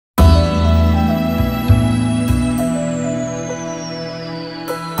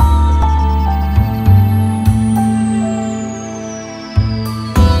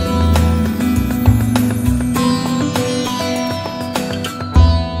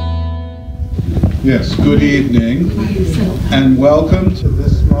Yes, good evening, and welcome to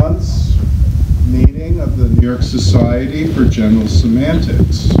this month's meeting of the New York Society for General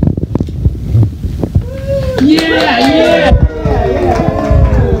Semantics. Yeah!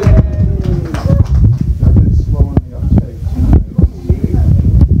 A bit slow on the uptake tonight.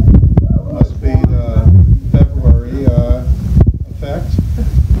 Must be the February effect.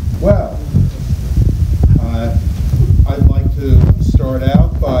 Well, I'd like to start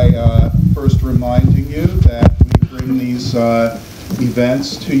out by first reminding you that we bring these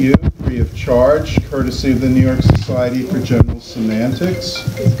events to you free of charge, courtesy of the New York Society for General Semantics.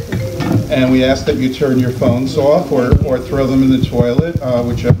 And we ask that you turn your phones off or throw them in the toilet,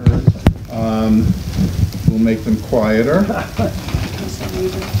 whichever will make them quieter.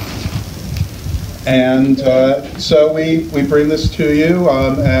 And so we bring this to you,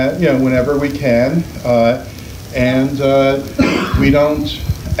 whenever we can. And we don't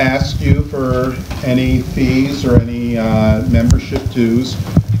ask you for any fees or any membership dues,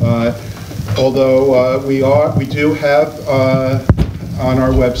 although we do have on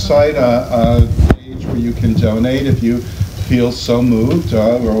our website a page where you can donate if you feel so moved.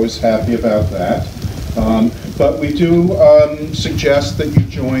 We're always happy about that. But we do suggest that you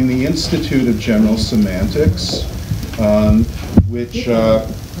join the Institute of General Semantics, which are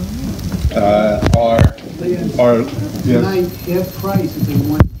tonight, half price if they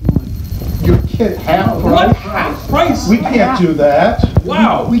want to join. You kid, half price? What? Half price? We can't do that.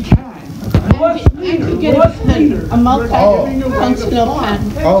 Wow. We can. You get a multi-functional pen.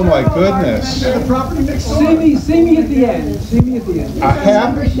 Oh my goodness. See me at the end. See me at the end. A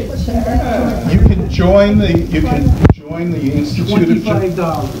half. You can join the Institute of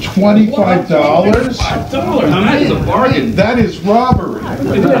 $25. $25. $25? That is a bargain. That is robbery.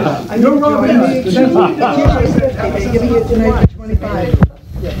 You're robbing me. They're giving it tonight for 25.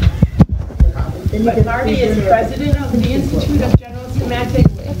 But Marty is president of the Institute of General Semantics,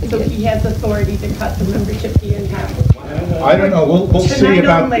 so he has authority to cut the membership fee in half. I don't know. We'll see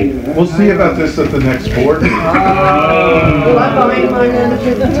about this at the next board meeting.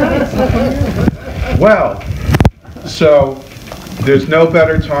 Well, so there's no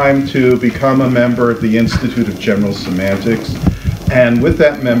better time to become a member of the Institute of General Semantics, and with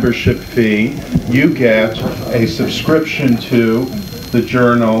that membership fee, you get a subscription to the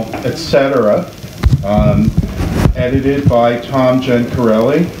journal, etc., edited by Tom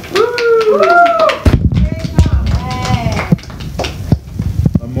Gencarelli.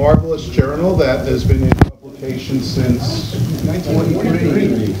 A marvelous journal that has been in publication since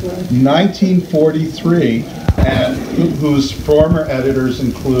 1943, and whose former editors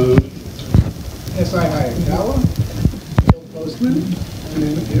include S.I. Hayakawa, Bill Postman, to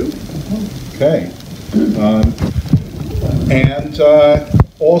name a few. Okay. And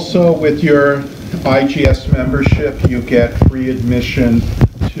also with your IGS membership, you get free admission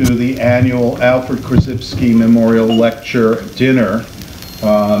to the annual Alfred Korzybski Memorial Lecture Dinner,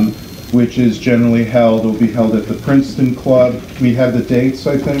 which is generally will be held at the Princeton Club. We have the dates,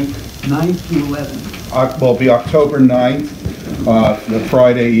 I think? 9th to 11th. Will be October 9th, the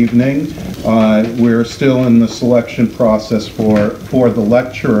Friday evening. We're still in the selection process for the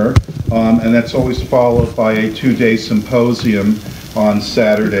lecturer, and that's always followed by a 2-day symposium on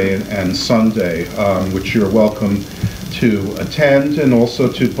Saturday and Sunday, which you're welcome to attend and also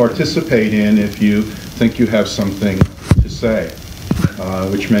to participate in if you think you have something to say,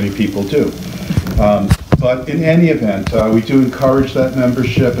 which many people do. But in any event, we do encourage that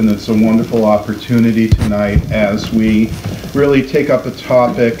membership, and it's a wonderful opportunity tonight as we really take up a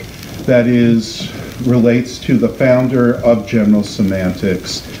topic that relates to the founder of General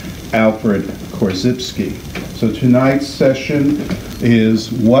Semantics, Alfred Korzybski. So tonight's session is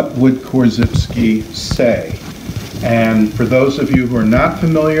What Would Korzybski Say? And for those of you who are not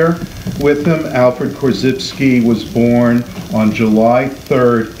familiar with him, Alfred Korzybski was born on July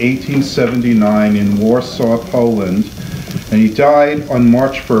 3rd, 1879 in Warsaw, Poland, and he died on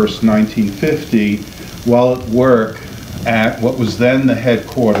March 1st, 1950, while at work at what was then the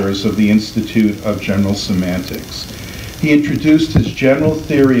headquarters of the Institute of General Semantics. He introduced his general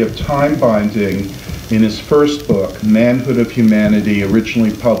theory of time binding in his first book, Manhood of Humanity,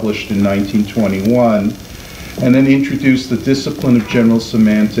 originally published in 1921, and then introduced the discipline of general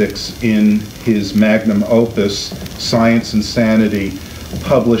semantics in his magnum opus, Science and Sanity,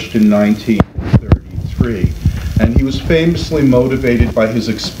 published in 1933. And he was famously motivated by his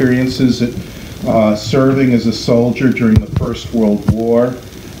experiences at serving as a soldier during the First World War,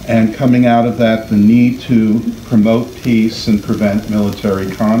 and coming out of that, the need to promote peace and prevent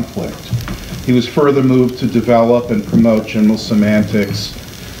military conflict. He was further moved to develop and promote general semantics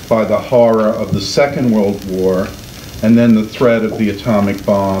by the horror of the Second World War and then the threat of the atomic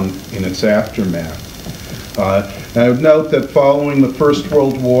bomb in its aftermath. And I would note that following the First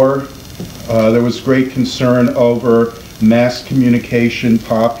World War, there was great concern over mass communication,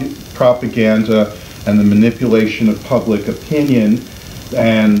 propaganda, and the manipulation of public opinion,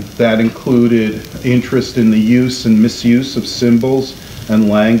 and that included interest in the use and misuse of symbols and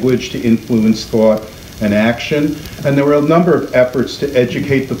language to influence thought and action. And there were a number of efforts to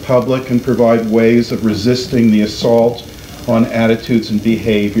educate the public and provide ways of resisting the assault on attitudes and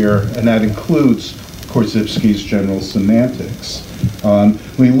behavior, and that includes Korzybski's General Semantics.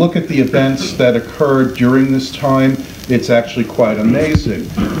 We look at the events that occurred during this time, it's actually quite amazing.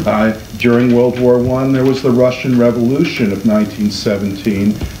 During World War I, there was the Russian Revolution of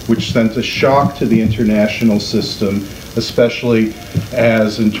 1917, which sent a shock to the international system, especially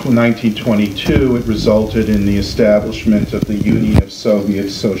as in 1922 it resulted in the establishment of the Union of Soviet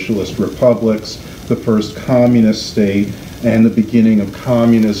Socialist Republics, the first communist state, and the beginning of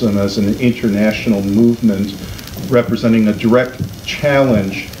communism as an international movement representing a direct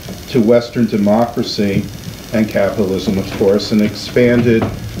challenge to Western democracy and capitalism, of course, and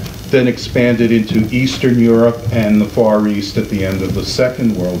then expanded into Eastern Europe and the Far East at the end of the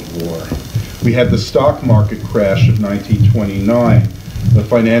Second World War. We had the stock market crash of 1929, the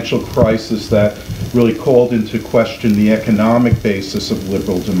financial crisis that really called into question the economic basis of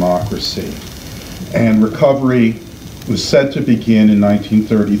liberal democracy. And recovery was said to begin in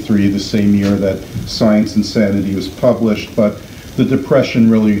 1933, the same year that Science and Sanity was published, but the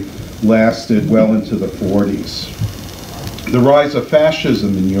Depression really lasted well into the 40s. The rise of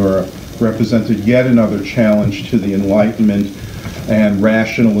fascism in Europe represented yet another challenge to the Enlightenment and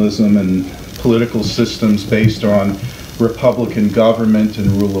rationalism and political systems based on republican government and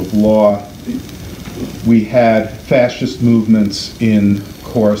rule of law. We had fascist movements in, of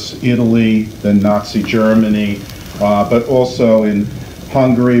course, Italy, then Nazi Germany, but also in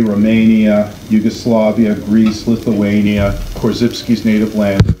Hungary, Romania, Yugoslavia, Greece, Lithuania, Korzybski's native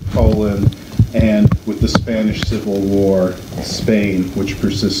land, Poland, and with the Spanish Civil War, Spain, which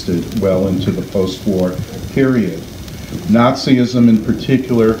persisted well into the post-war period. Nazism in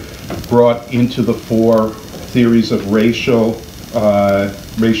particular brought into the fore theories of racial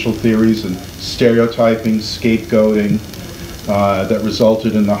theories and stereotyping, scapegoating that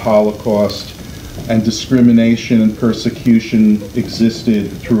resulted in the Holocaust, and discrimination and persecution existed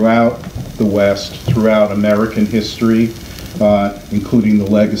throughout the West, throughout American history, including the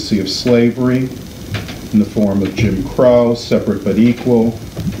legacy of slavery in the form of Jim Crow, separate but equal,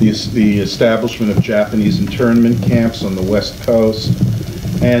 the establishment of Japanese internment camps on the West Coast,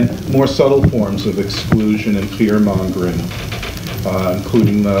 and more subtle forms of exclusion and fear-mongering,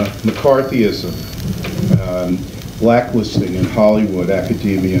 including the McCarthyism, blacklisting in Hollywood,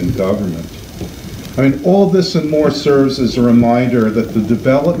 academia, and government. I mean, all this and more serves as a reminder that the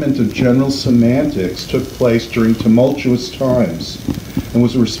development of general semantics took place during tumultuous times and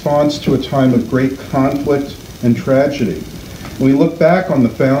was a response to a time of great conflict and tragedy. When we look back on the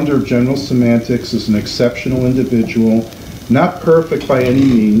founder of general semantics as an exceptional individual, not perfect by any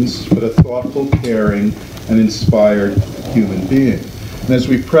means, but a thoughtful, caring, and inspired human being. And as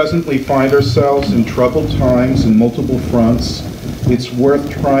we presently find ourselves in troubled times in multiple fronts, it's worth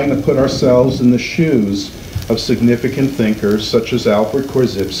trying to put ourselves in the shoes of significant thinkers such as Alfred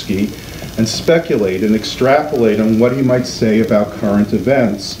Korzybski and speculate and extrapolate on what he might say about current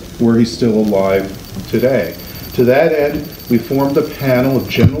events were he still alive today. To that end, we formed a panel of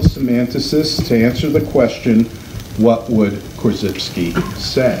general semanticists to answer the question, what would Korzybski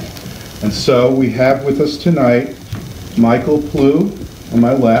say? And so we have with us tonight Michael Plew on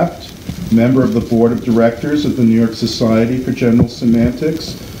my left, member of the Board of Directors of the New York Society for General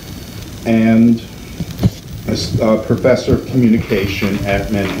Semantics, and a professor of communication at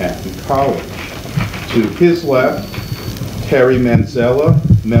Manhattan College. To his left, Terry Manzella,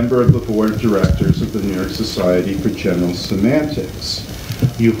 member of the Board of Directors of the New York Society for General Semantics.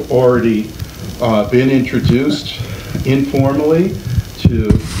 You've already been introduced informally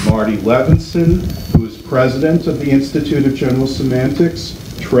to Marty Levinson, who is president of the Institute of General Semantics,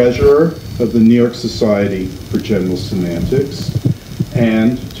 treasurer of the New York Society for General Semantics,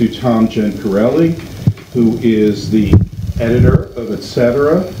 and to Tom Gencarelli, who is the editor of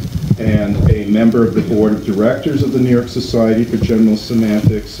Etc. and a member of the Board of Directors of the New York Society for General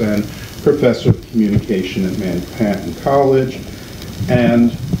Semantics and professor of communication at Manhattan College.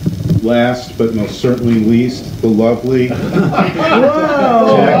 And last but most certainly least, the lovely Jackie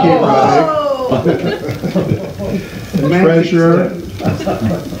Ruddick,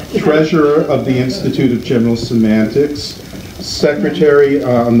 treasurer of the Institute of General Semantics, secretary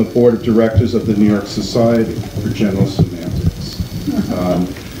on the board of directors of the New York Society for General Semantics.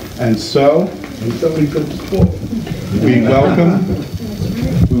 And so, we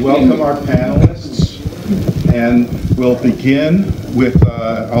welcome our panelists, and we'll begin with,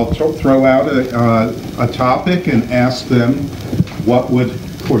 I'll throw out a topic and ask them what would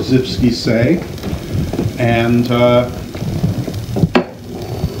Korzybski say, and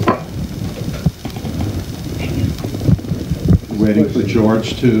waiting for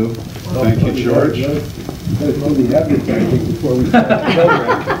George to. Thank you, George. Yes.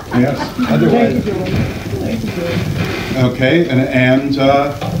 Okay, and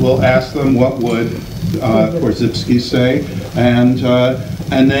we'll ask them what would Korzybski say, and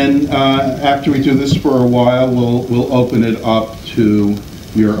then after we do this for a while, we'll open it up to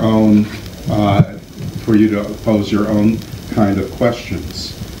your own, for you to pose your own kind of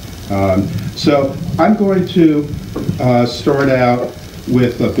questions. So I'm going to start out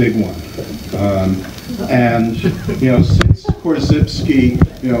with a big one. And, since Korzybski,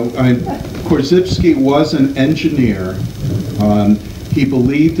 Korzybski was an engineer, he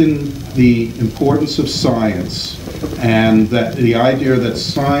believed in the importance of science, and that the idea that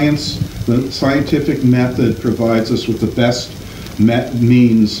science, the scientific method, provides us with the best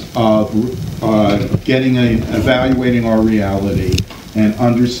means of evaluating our reality and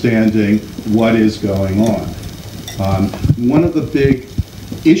understanding what is going on. One of the big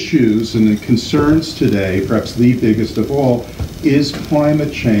issues and the concerns today, perhaps the biggest of all, is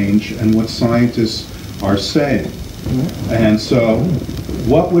climate change and what scientists are saying. And so,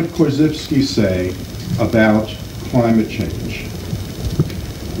 what would Korzybski say about climate change?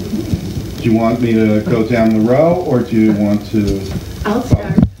 Do you want me to go down the row, or do you want to? I'll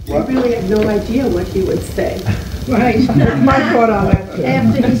start. I really have no idea what he would say. Right, my thought on that too.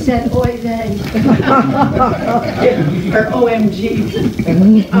 After he said, oy vey. Or OMG.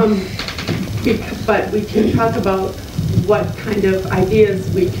 But we can talk about what kind of ideas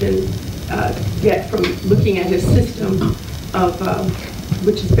we can get from looking at his system of,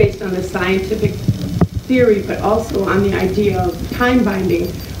 which is based on the scientific theory, but also on the idea of time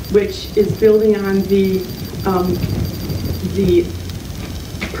binding, which is building on the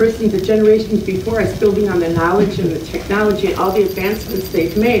generations before us, building on the knowledge and the technology and all the advancements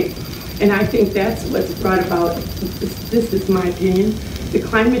they've made. And I think that's what's brought about, this is my opinion, the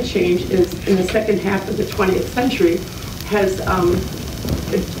climate change is, in the second half of the 20th century, has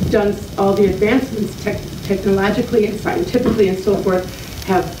done all the advancements technologically and scientifically and so forth,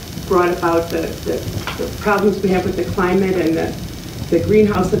 have brought about the problems we have with the climate and the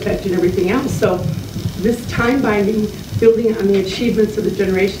greenhouse effect and everything else. So this time binding, building on the achievements of the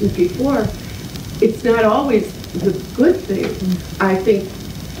generations before, it's not always the good thing. I think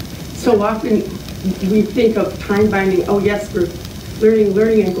so often we think of time binding, oh yes, we're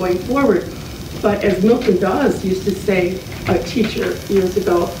learning and going forward. But as Milton Dawes used to say, a teacher years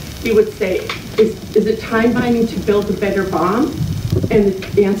ago, he would say, is it time binding to build a better bomb? And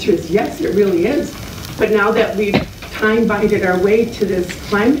the answer is yes, it really is. But now that we've time binded our way to this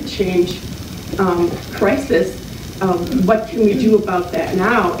climate change crisis, what can we do about that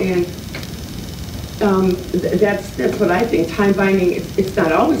now? And that's what I think. Time binding, it's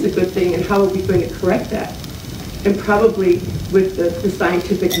not always a good thing, and how are we going to correct that? And probably with the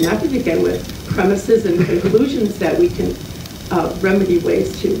scientific method, again, with premises and conclusions, that we can remedy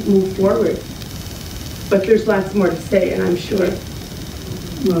ways to move forward. But there's lots more to say, and I'm sure.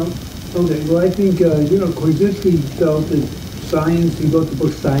 Well, okay, well, I think, Korzybski felt that science, he wrote the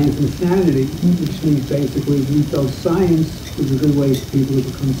book Science and Sanity, which means basically he felt science was a good way for people to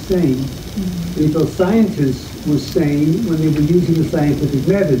become sane. And he felt scientists were sane when they were using the scientific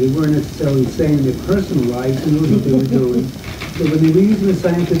method. They weren't necessarily sane in their personal lives, and knew what they were doing. So when they were using the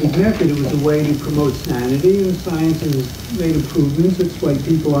scientific method, it was a way to promote sanity, and science has made improvements. It's why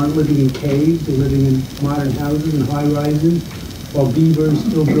people aren't living in caves, they're living in modern houses and high-rises, while beavers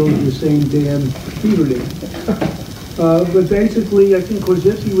still build the same damn beaver dam. But basically, I think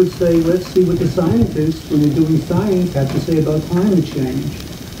Korzybski would say, let's see what the scientists, when they're doing science, have to say about climate change.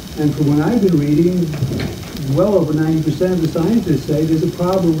 And from what I've been reading, well over 90% of the scientists say there's a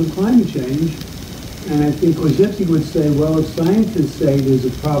problem with climate change. And I think Korzybski would say, well, if scientists say there's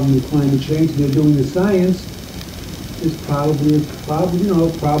a problem with climate change and they're doing the science, there's probably a problem,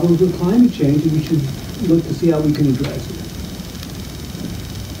 problems with climate change, and we should look to see how we can address it.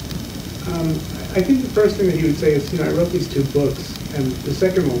 I think the first thing that he would say is, I wrote these two books, and the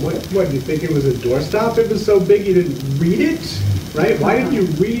second one, what, you think it was a doorstop? It was so big you didn't read it, right? Why didn't you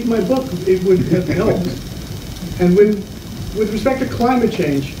read my book? It would have helped. And with respect to climate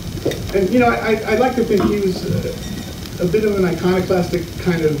change, and I'd like to think he was a bit of an iconoclastic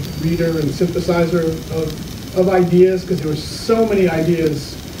kind of reader and synthesizer of ideas, because there were so many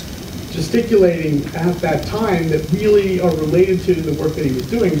ideas gesticulating at that time that really are related to the work that he was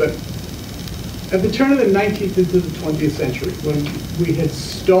doing. But at the turn of the 19th into the 20th century, when we had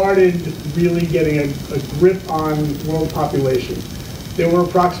started really getting a grip on world population, there were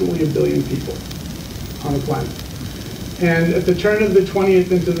approximately 1 billion people on the planet. And at the turn of the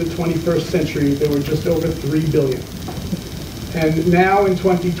 20th into the 21st century, there were just over 3 billion. And now in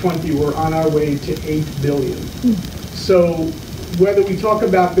 2020, we're on our way to 8 billion. So whether we talk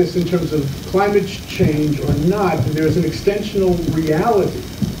about this in terms of climate change or not, there's an extensional reality.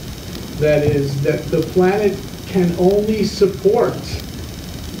 That is, that the planet can only support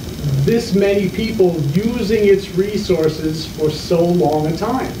this many people using its resources for so long a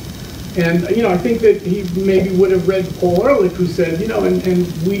time. And, you know, I think that he maybe would have read Paul Ehrlich, who said, you know, and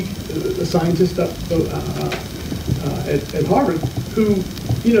we, a scientist up at Harvard, who,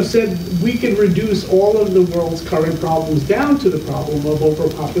 you know, said we can reduce all of the world's current problems down to the problem of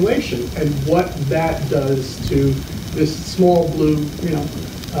overpopulation and what that does to this small blue, you know,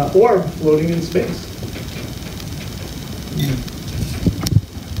 orb floating in space.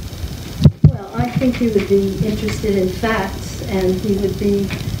 Well, I think he would be interested in facts, and he would be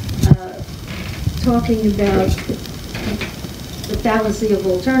talking about the fallacy of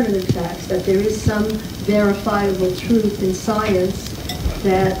alternative facts, that there is some verifiable truth in science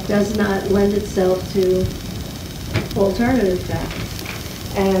that does not lend itself to alternative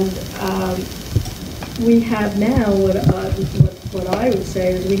facts. And we have now what I would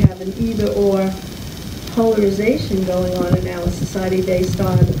say is we have an either-or polarization going on in our society based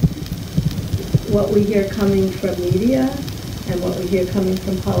on what we hear coming from media and what we hear coming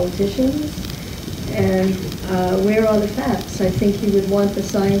from politicians. And where are the facts? I think he would want the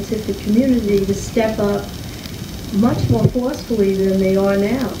scientific community to step up much more forcefully than they are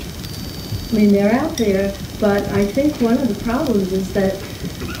now. I mean, they're out there, but I think one of the problems is that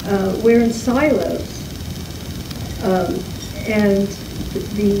we're in silos. And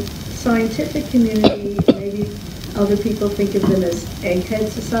the scientific community, maybe other people think of them as egghead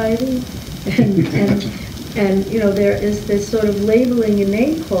society, and you know, there is this sort of labeling and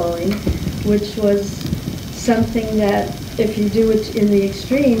name calling, which was something that if you do it in the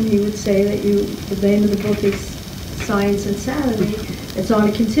extreme, he would say that the name of the book is Science and Sanity. It's on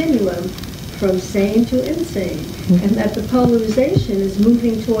a continuum from sane to insane, and that the polarization is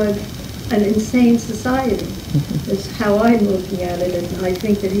moving toward an insane society, is how I'm looking at it. And I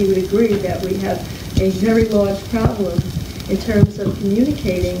think that he would agree that we have a very large problem in terms of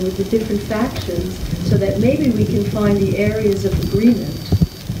communicating with the different factions so that maybe we can find the areas of agreement,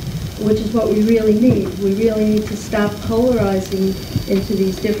 which is what we really need. We really need to stop polarizing into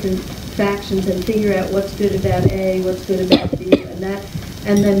these different factions and figure out what's good about A, what's good about B,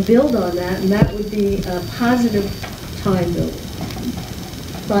 and then build on that, and that would be a positive time building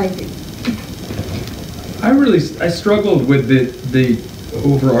finding. I struggled with the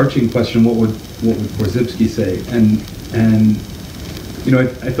overarching question, what would Korzybski say? And you know,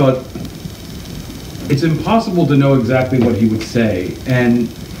 I thought it's impossible to know exactly what he would say, and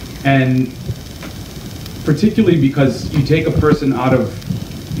particularly because you take a person out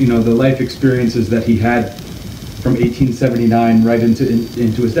of, you know, the life experiences that he had from 1879 right into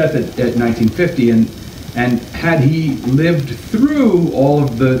his death at 1950, and had he lived through all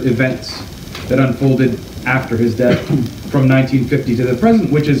of the events that unfolded after his death from 1950 to the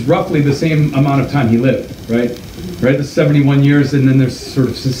present, which is roughly the same amount of time he lived, right? Right, the 71 years, and then there's sort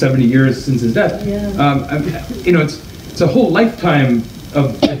of 70 years since his death. Yeah. You know, it's a whole lifetime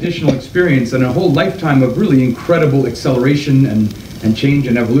of additional experience and a whole lifetime of really incredible acceleration and change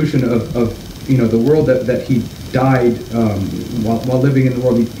and evolution of you know, the world that he died while living in the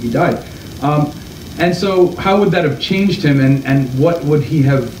world he died. And so how would that have changed him, and what would he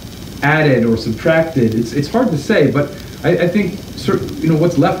have added or subtracted? It's hard to say, but I think you know,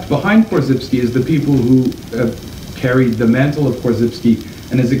 what's left behind Korzybski is the people who carried the mantle of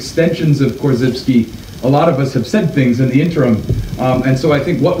Korzybski, and as extensions of Korzybski, a lot of us have said things in the interim, and so I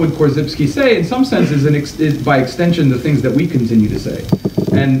think what would Korzybski say, in some sense, is by extension the things that we continue to say.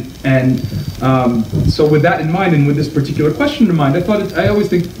 And so with that in mind, and with this particular question in mind, I always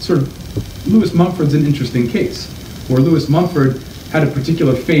think sort of Lewis Mumford's an interesting case, where Lewis Mumford had a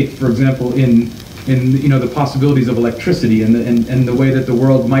particular faith, for example, in you know, the possibilities of electricity and the way that the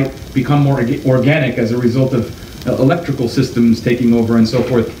world might become more organic as a result of electrical systems taking over and so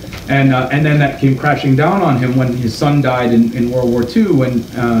forth. And then that came crashing down on him when his son died in World War II, when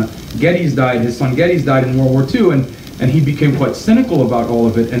his son Geddes died in World War II, and he became quite cynical about all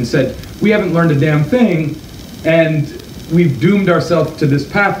of it and said, we haven't learned a damn thing, and we've doomed ourselves to this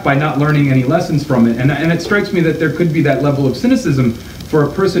path by not learning any lessons from it. And it strikes me that there could be that level of cynicism for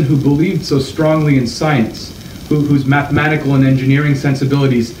a person who believed so strongly in science, whose mathematical and engineering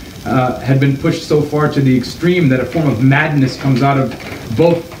sensibilities had been pushed so far to the extreme that a form of madness comes out of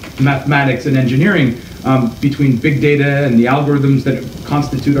both mathematics and engineering, between big data and the algorithms that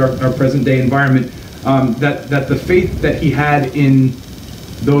constitute our present day environment, that the faith that he had in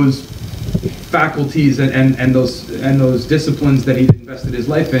those faculties and those disciplines that he'd invested his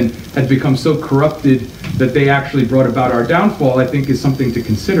life in had become so corrupted that they actually brought about our downfall, I think is something to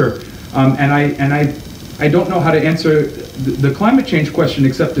consider. And I don't know how to answer the climate change question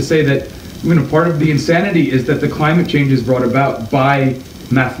except to say that, you know, part of the insanity is that the climate change is brought about by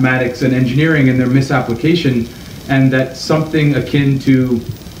mathematics and engineering and their misapplication, and that something akin to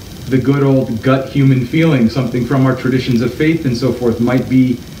the good old gut human feeling, something from our traditions of faith and so forth, might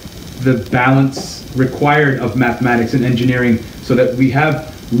be the balance required of mathematics and engineering, so that we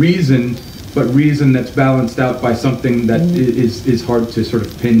have reason, but reason that's balanced out by something that is hard to sort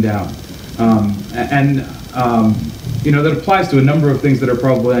of pin down. You know, that applies to a number of things that are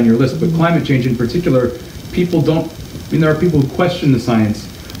probably on your list, but climate change in particular, people don't, I mean, there are people who question the science,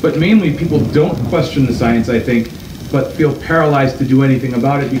 but mainly people don't question the science, I think, but feel paralyzed to do anything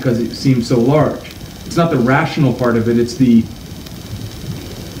about it because it seems so large. It's not the rational part of it, it's the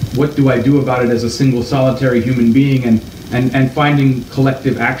what do I do about it as a single solitary human being, and finding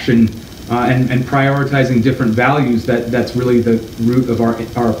collective action and prioritizing different values that's really the root of our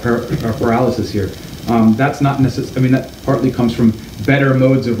paralysis here. That's not necessarily, I mean, that partly comes from better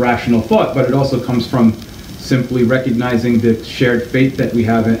modes of rational thought, but it also comes from simply recognizing the shared fate that we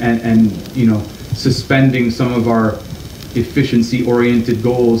have and you know, suspending some of our efficiency-oriented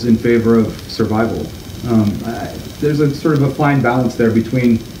goals in favor of survival. There's a sort of a fine balance there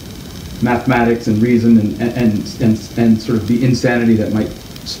between mathematics and reason and sort of the insanity that might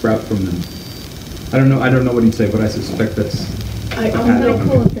sprout from them. I don't know what he'd say, but I suspect that's. I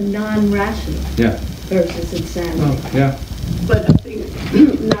call it the non-rational. Yeah. Versus insanity. Oh, yeah. But a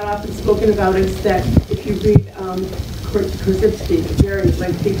thing not often spoken about is that if you read Korzybski's very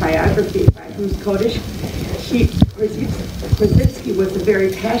lengthy biography by Bruce Kodesh, Korzybski was a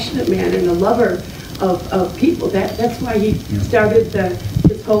very passionate man and a lover of people. That's why he started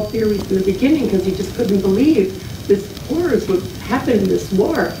his whole theories in the beginning, because he just couldn't believe this horrors would happen in this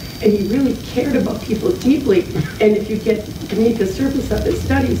war. And he really cared about people deeply. And if you get beneath the surface of his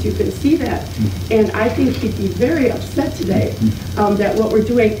studies, you can see that. And I think he'd be very upset today that what we're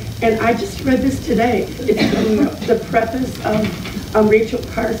doing, and I just read this today, it's from the preface of Rachel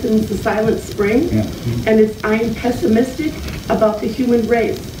Carson's The Silent Spring, and I am pessimistic about the human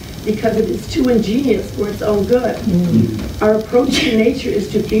race because it is too ingenious for its own good. Our approach to nature is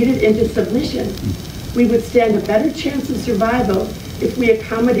to beat it into submission. We would stand a better chance of survival if we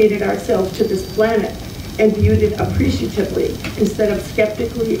accommodated ourselves to this planet and viewed it appreciatively instead of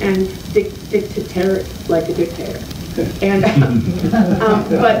skeptically and dictator like a dictator. And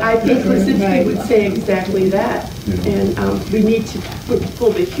but I think Korzybski would say exactly that. And we need to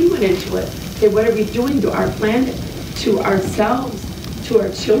pull the human into it. Say, what are we doing to our planet, to ourselves, to our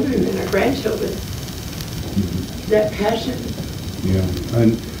children and our grandchildren? That passion. Yeah,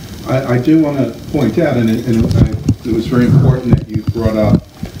 and I do want to point out, and it was very important that you brought up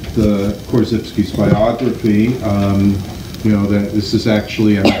the Korzybski's biography. You know, that this is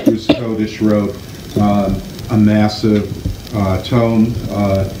actually, Bruce Kodesh wrote a massive tome,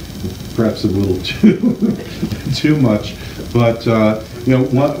 perhaps a little too much, but you know,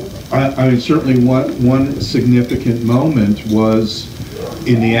 I mean, certainly one significant moment was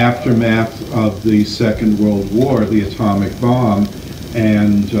in the aftermath of the Second World War, the atomic bomb.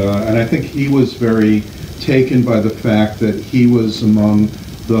 And I think he was very taken by the fact that he was among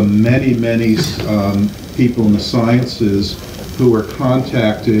the many people in the sciences who were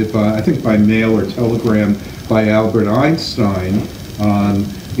contacted by, I think by mail or telegram, by Albert Einstein,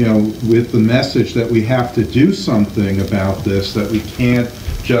 you know, with the message that we have to do something about this, that we can't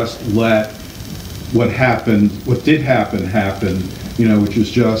just let what did happen, you know, which was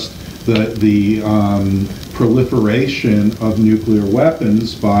just the proliferation of nuclear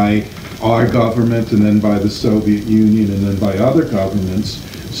weapons by our government and then by the Soviet Union and then by other governments.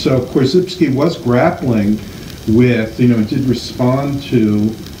 So Korzybski was grappling with, you know, and did respond to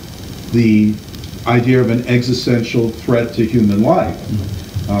the idea of an existential threat to human life.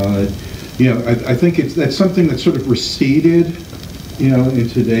 You know, I think that's something that sort of receded, you know, in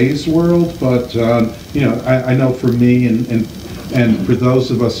today's world, but, you know, I know for me and and for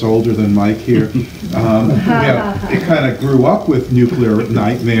those of us older than Mike here, it kind of grew up with nuclear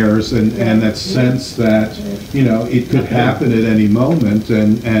nightmares and that sense that, it could happen at any moment,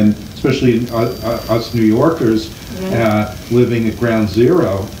 and especially us New Yorkers living at ground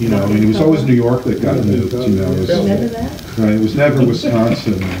zero, it was always New York that got moved, Remember that? Right, it was never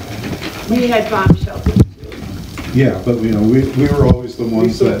Wisconsin. We had bomb shelters. Yeah, but we were always the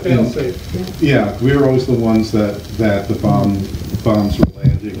ones that, we were always the ones that the bombs were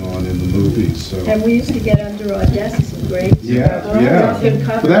landing on in the movies. So. And we used to get under our desks and grades. Yeah.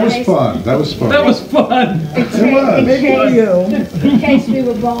 But that was fun. That was fun. That was fun. In case we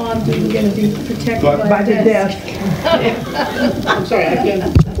were bombed, we were going to be protected by the desk. I'm sorry, I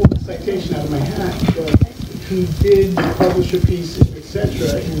can't pull the citation out of my hat, but he did publish a piece,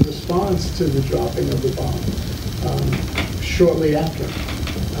 etc., in response to the dropping of the bomb. Shortly after.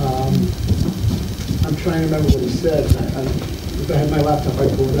 I'm trying to remember what he said. If I had my laptop,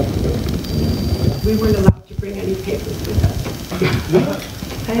 I'd pull it up. We weren't allowed to bring any papers with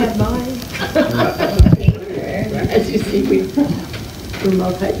us. I had mine. As you see, we're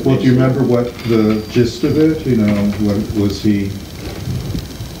multi-dimensional. Well, do you remember what the gist of it? What was he?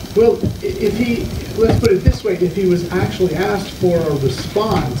 Well, let's put it this way, if he was actually asked for a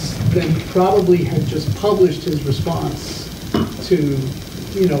response, then he probably had just published his response to,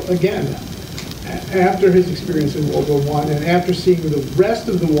 again, after his experience in World War I and after seeing the rest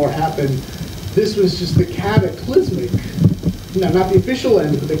of the war happen, this was just the cataclysmic, not the official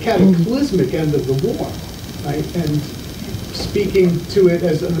end, but the cataclysmic end of the war, right? And speaking to it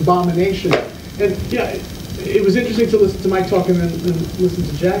as an abomination. And it was interesting to listen to Mike talk and then listen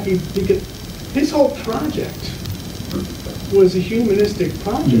to Jackie, because his whole project was a humanistic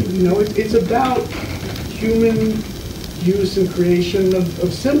project. It's about human use and creation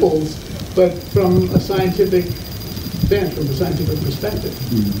of symbols, but from a scientific bent, from a scientific perspective.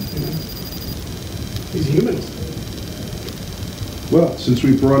 He's a humanist. Well, since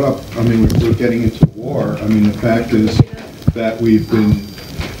we brought up, we're getting into war. The fact is that we've been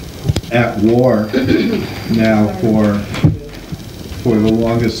at war now for the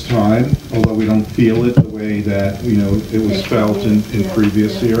longest time, although we don't feel it the way that it was felt in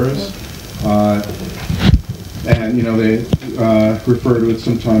previous eras. And they refer to it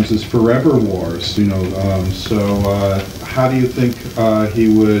sometimes as forever wars. So how do you think he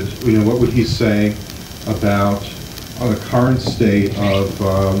would? What would he say about the current state of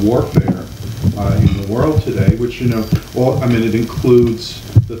warfare in the world today? Which it includes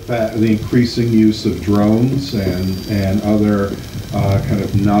the increasing use of drones and other kind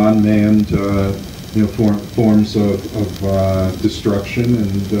of non-manned forms of destruction,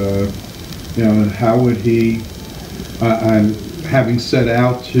 and how would he, having set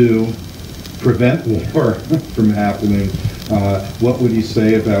out to prevent war from happening, what would he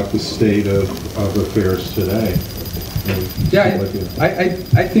say about the state of affairs today?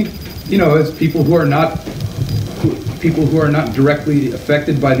 I think as people who are not directly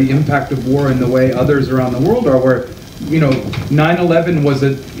affected by the impact of war in the way others around the world are, where 9/11 was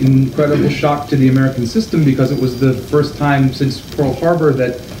an incredible shock to the American system because it was the first time since Pearl Harbor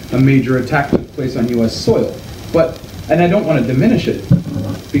that a major attack took place on U.S. soil. And I don't want to diminish it,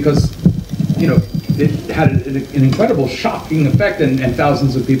 because it had an incredible shocking effect and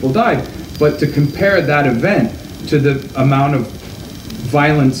thousands of people died. But to compare that event to the amount of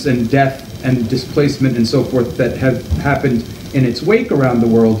violence and death and displacement and so forth that have happened in its wake around the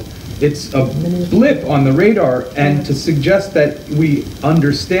world, it's a blip on the radar, and to suggest that we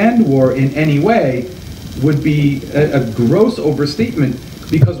understand war in any way would be a gross overstatement,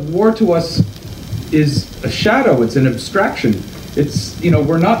 because war to us is a shadow, it's an abstraction. It's,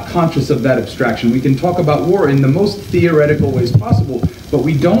 we're not conscious of that abstraction. We can talk about war in the most theoretical ways possible, but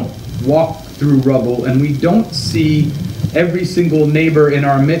we don't walk through rubble, and we don't see every single neighbor in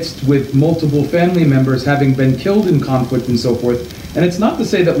our midst with multiple family members having been killed in conflict and so forth. And it's not to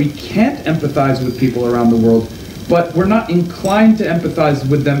say that we can't empathize with people around the world, but we're not inclined to empathize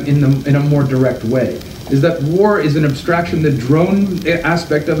with them in a more direct way. Is that war is an abstraction. The drone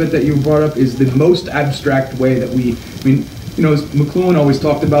aspect of it that you brought up is the most abstract way that we, McLuhan always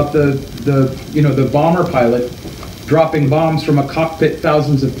talked about the bomber pilot dropping bombs from a cockpit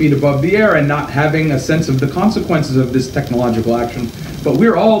thousands of feet above the air and not having a sense of the consequences of this technological action. But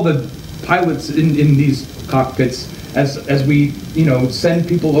we're all the pilots in these cockpits as we, send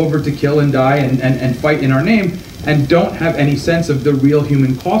people over to kill and die and fight in our name, and don't have any sense of the real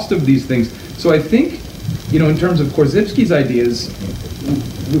human cost of these things. So I think, in terms of Korzybski's ideas,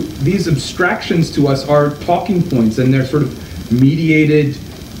 these abstractions to us are talking points, and they're sort of mediated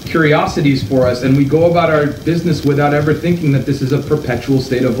curiosities for us, and we go about our business without ever thinking that this is a perpetual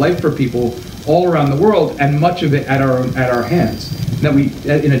state of life for people all around the world, and much of it at our hands. That we,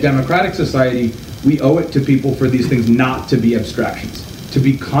 in a democratic society, we owe it to people for these things not to be abstractions, to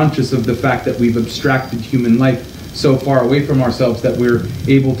be conscious of the fact that we've abstracted human life so far away from ourselves that we're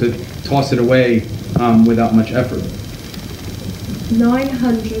able to toss it away without much effort.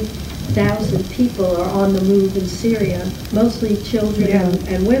 900,000 people are on the move in Syria, mostly children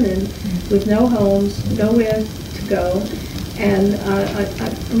and women with no homes, nowhere to go. And I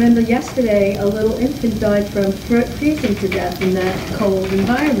remember yesterday a little infant died from freezing to death in that cold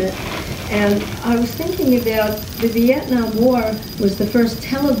environment. And I was thinking about the Vietnam War was the first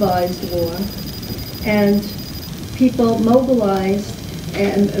televised war, and people mobilized,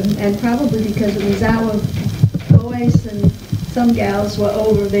 and probably because it was our boys and some gals were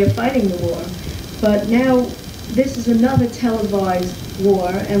over there fighting the war. But now this is another televised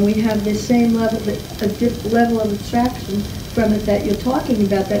war, and we have this same level of abstraction from it that you're talking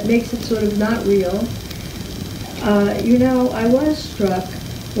about that makes it sort of not real. You know, I was struck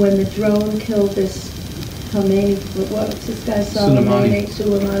when the drone killed this Khomeini, what's this guy, Soleimani,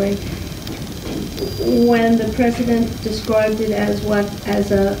 when the president described it as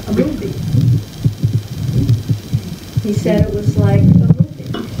a movie. He said it was like a movie.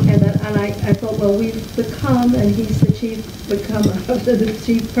 And I thought, well, we've become, and he's the chief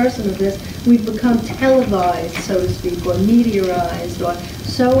person of this, we've become televised, so to speak, or mediarized, or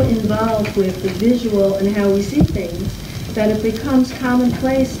so involved with the visual and how we see things that it becomes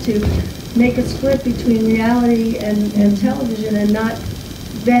commonplace to make a split between reality and television, and not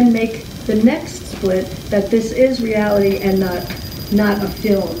then make the next split that this is reality and not a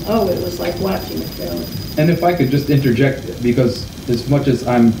film. Oh, it was like watching a film. And if I could just interject, because as much as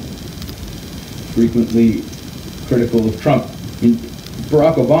I'm frequently critical of Trump,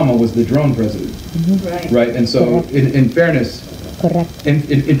 Barack Obama was the drone president. Right. Right? And so in fairness,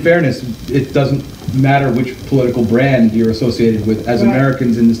 in fairness, it doesn't matter which political brand you're associated with. As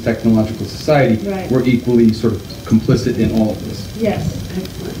Americans in this technological society, we're equally sort of complicit in all of this. Yes.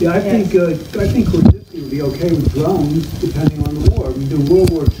 Yeah, I think Korzybski would be okay with drones, depending on the war. I mean, during World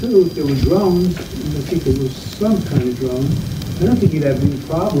War II, if there were drones, and I think there was some kind of drone, I don't think he'd have any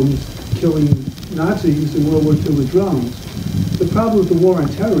problems killing Nazis in World War II with drones. The problem with the war on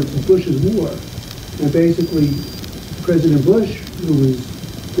terror is Bush's war. And basically, President Bush, who was,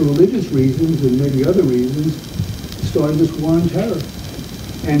 for religious reasons and maybe other reasons, started this war on terror.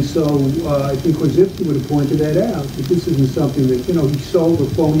 And so I think Korzybski would have pointed that out, that this isn't something that, you know, he sold a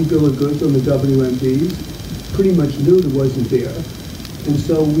phony bill of goods on the WMDs, pretty much knew it wasn't there. And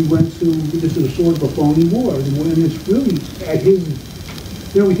so we went to, this is a sort of a phony war. And it's really at his,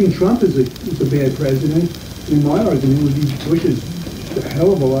 you know, we think Trump is a bad president. I mean, my argument would be Bush is a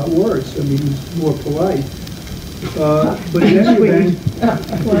hell of a lot worse. I mean, he's more polite. But in any event,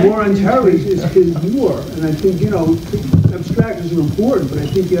 the war on terror is his war. And I think, you know, abstractions are important, but I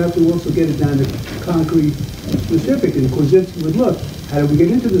think you have to also get it down to concrete, specific. And Korzybski would look, how did we get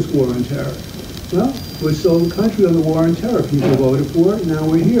into this war on terror? Well, we sold the country on the war on terror. People voted for it, and now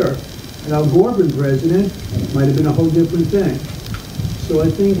we're here. And Al Gore being president might have been a whole different thing. So I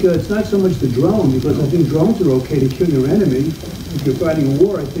think it's not so much the drone, because I think drones are okay to kill your enemy. If you're fighting a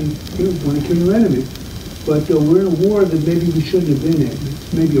war, I think you want to kill your enemy. But we're in a war that maybe we shouldn't have been in.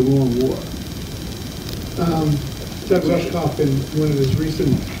 It's maybe a wrong war. Doug Rushkoff, in one of his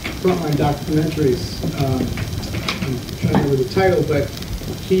recent Frontline documentaries, I'm trying to remember the title, but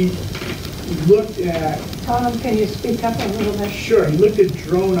he looked at... Tom, can you speak up a little bit? Sure. He looked at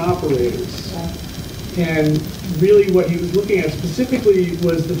drone operators. And really what he was looking at specifically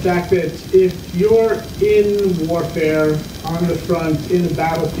was the fact that if you're in warfare, on the front, in a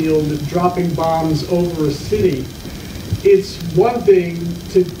battlefield, dropping bombs over a city, it's one thing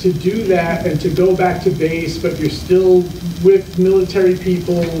to do that and to go back to base, but you're still with military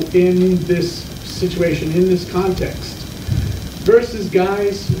people in this situation, in this context, versus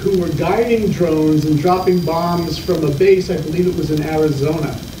guys who were guiding drones and dropping bombs from a base, I believe it was in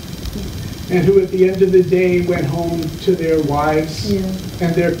Arizona, and who at the end of the day went home to their wives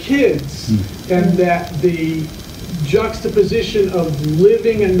and their kids, and that the juxtaposition of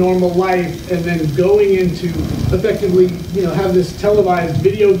living a normal life and then going into effectively, you know, have this televised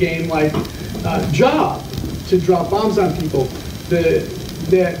video game like job to drop bombs on people,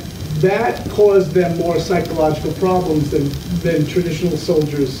 that caused them more psychological problems than traditional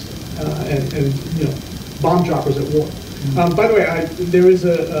soldiers and you know, bomb droppers at war. By the way, there is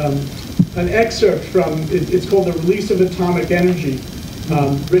an excerpt from, it's called The Release of Atomic Energy,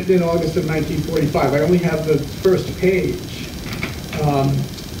 written in August of 1945. I only have the first page.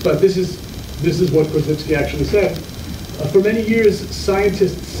 But this is what Korzybski actually said. For many years,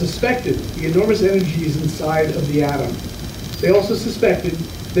 scientists suspected the enormous energies inside of the atom. They also suspected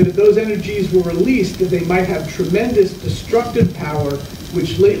that if those energies were released, that they might have tremendous destructive power,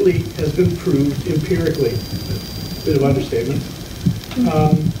 which lately has been proved empirically. Bit of understatement.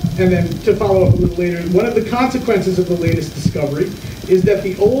 And then to follow up a little later, one of the consequences of the latest discovery is that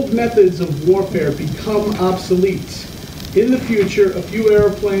the old methods of warfare become obsolete. In the future, a few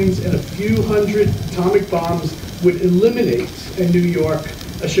airplanes and a few hundred atomic bombs would eliminate a New York,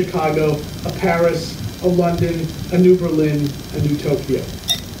 a Chicago, a Paris, a London, a New Berlin, a New Tokyo.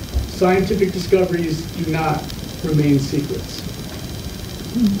 Scientific discoveries do not remain secrets.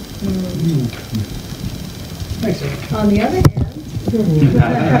 Thanks, sir. On the other hand,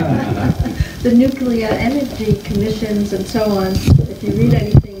 the nuclear energy commissions and so on, if you read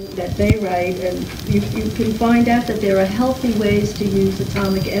anything that they write, and you can find out that there are healthy ways to use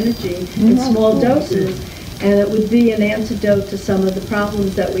atomic energy in small doses, and it would be an antidote to some of the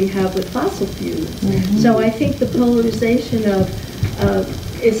problems that we have with fossil fuels. So I think the polarization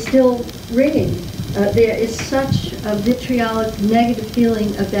is still ringing. There is such a vitriolic negative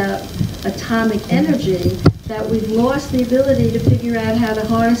feeling about atomic energy that we've lost the ability to figure out how to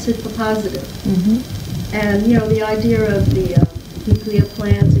harness it for positive. And, you know, the idea of the nuclear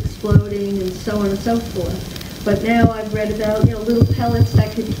plants exploding and so on and so forth. But now I've read about, you know, little pellets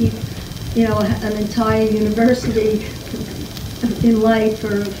that could keep, you know, an entire university in life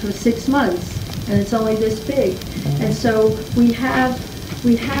for 6 months, and it's only this big. And so we have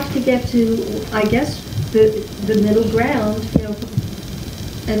to get to, I guess, the middle ground, you know,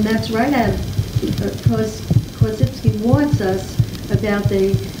 and that's right at because Korzybski warns us about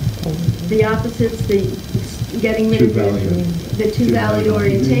the opposites, getting rid of the two-valued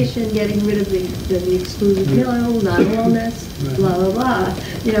orientation, getting rid of the excluded middle, not-allness, blah, blah, blah.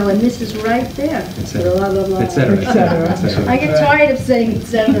 You know, and this is right there. Blah, blah, blah. Et cetera, et cetera, et cetera. I get tired of saying et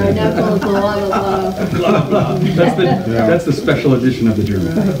cetera, I now call it blah, blah, blah. Blah, blah. That's the special edition of the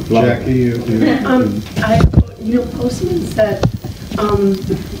German. Blah. Jackie, Postman said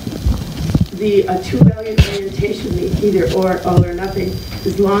the two-valued orientation, the either or, all or nothing,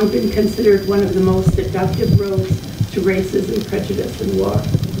 has long been considered one of the most seductive roads to racism, prejudice, and war.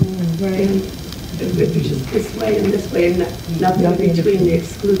 Right. And it's just this way and this way, and nothing between the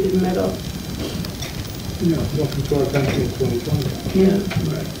excluded middle. Yeah, welcome to our country in 2020. Yeah.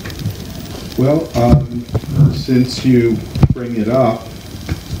 Right. Well, since you bring it up,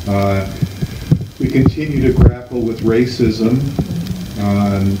 we continue to grapple with racism.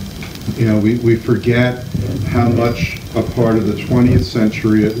 You know, we forget how much a part of the 20th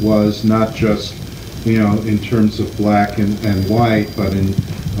century it was, not just, you know, in terms of black and white, but in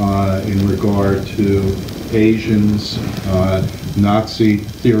regard to Asians. Nazi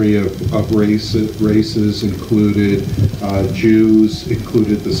theory of races included Jews,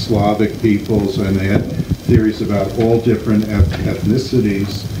 included the Slavic peoples, and they had theories about all different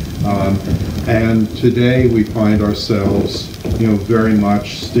ethnicities. And today we find ourselves, you know, very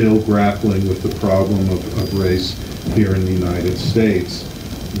much still grappling with the problem of race here in the United States.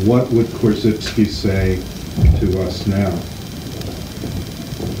 What would Korzybski say to us now?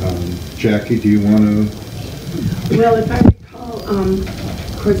 Jackie, do you want to? Well, if I recall,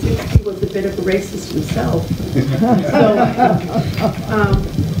 Korzybski was a bit of a racist himself. So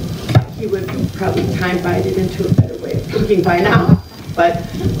he would probably time-bite it into a better way of thinking by now. But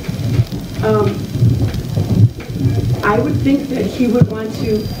I would think that he would want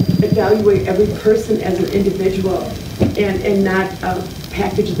to evaluate every person as an individual and not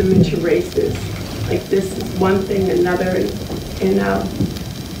package them into races. Like this is one thing, another, and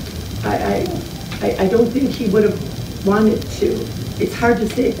I don't think he would have wanted to. It's hard to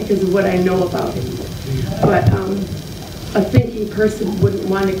say because of what I know about him. But a thinking person wouldn't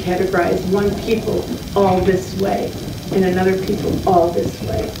want to categorize one people all this way and another people all this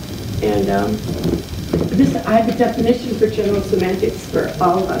way. And I have a definition for general semantics for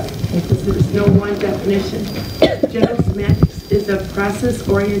all of us, because there's no one definition. General semantics is a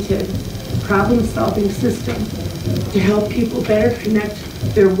process-oriented, problem-solving system to help people better connect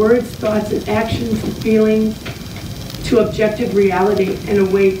their words, thoughts, and actions and feelings to objective reality and a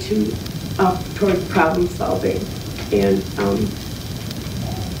way toward problem-solving. And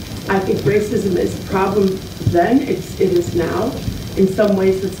I think racism is a problem then, it is now. In some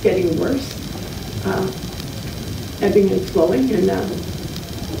ways it's getting worse, ebbing and flowing, and I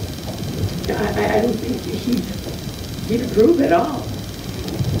don't think he'd approve at all.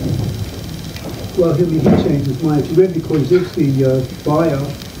 Well, he changed his mind. If you read the Korzybski bio,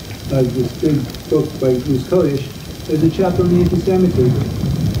 this big book by Bruce Kodesh, there's a chapter on anti-Semitism.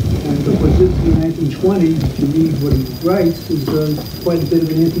 And for Korzybski in 1920, if you read what he writes, is quite a bit of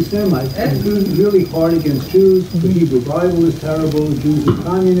an anti-Semite. He's really hard against Jews. The Hebrew Bible is terrible. The Jews are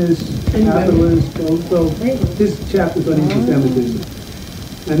communists, capitalists. So this chapter's on anti-Semitism.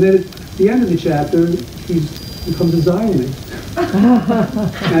 And then at the end of the chapter, he becomes a Zionist.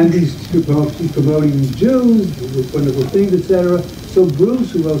 And he's promoting Jews, wonderful things, etc. So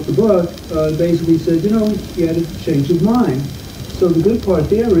Bruce, who wrote the book, basically said, he had to change his mind. So the good part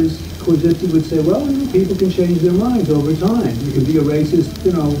there is Korzybski would say, well, people can change their minds over time. You can be a racist,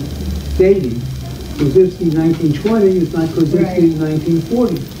 dating. Korzybski in 1920 is not Korzybski in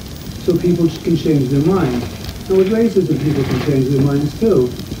 1940. So people can change their minds. Now with racism, people can change their minds too.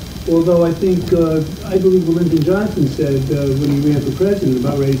 Although I think, I believe what Lyndon Johnson said when he ran for president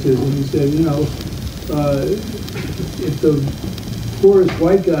about racism, he said, if the poorest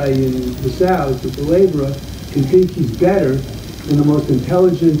white guy in the South, if the laborer, can think he's better than the most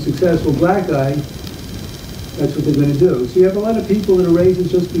intelligent, successful black guy, that's what they're going to do. So you have a lot of people that are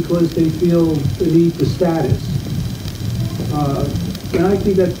racist just because they feel the need for status. And I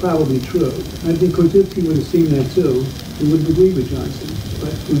think that's probably true. I think Korzybski would have seen that too. He would agree with Johnson.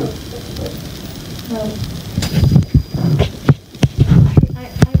 But who knows? I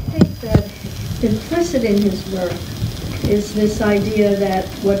think that implicit in his work is this idea that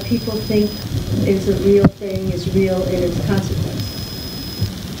what people think is a real thing is real in its consequences.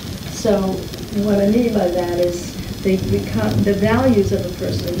 So what I mean by that is they become the values of a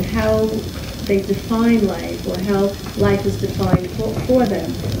person, how they define life or how life is defined for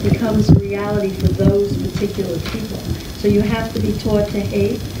them becomes a reality for those particular people. So you have to be taught to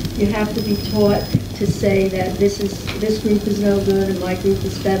hate. You have to be taught to say that this group is no good and my group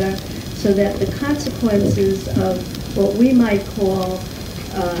is better, so that the consequences of what we might call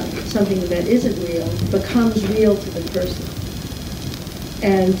something that isn't real becomes real to the person.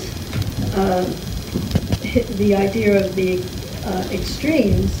 And the idea of the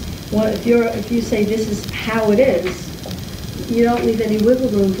extremes, if you say this is how it is, you don't leave any wiggle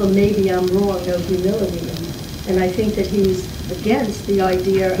room for maybe I'm wrong, no humility. And I think that he was against the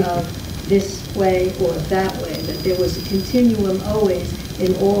idea of this way or that way, that there was a continuum always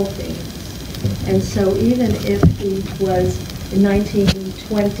in all things. And so even if he was in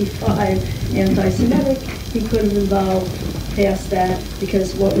 1925 anti-Semitic, he could have evolved past that,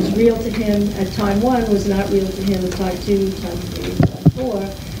 because what was real to him at time 1 was not real to him at time 2, time 3, time 4.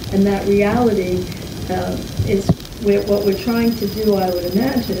 And that reality is what we're trying to do, I would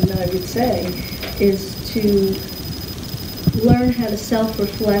imagine, I would say, is to learn how to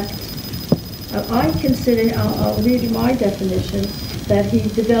self-reflect. I consider, I'll read my definition, that he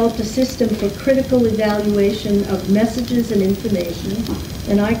developed a system for critical evaluation of messages and information,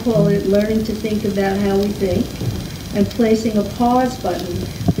 and I call it learning to think about how we think, and placing a pause button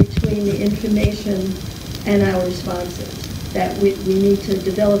between the information and our responses. That we need to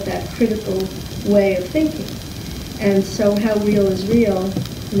develop that critical way of thinking. And so how real is real,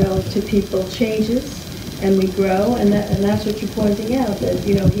 to people changes, and we grow, and that's what you're pointing out, that,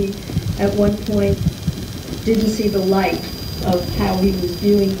 he at one point didn't see the light of how he was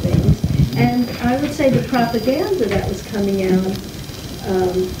viewing things. And I would say the propaganda that was coming out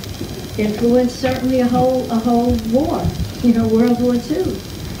influenced certainly a whole war, World War II.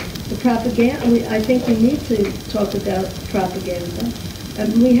 The propaganda, I think we need to talk about propaganda.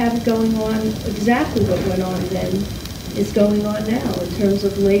 We have it going on, exactly what went on then is going on now in terms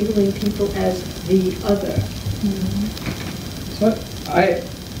of labeling people as the other. Mm-hmm. So I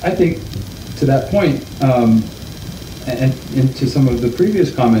think to that point, and to some of the previous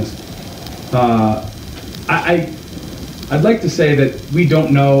comments, I'd like to say that we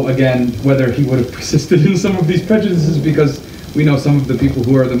don't know, again, whether he would have persisted in some of these prejudices, because we know some of the people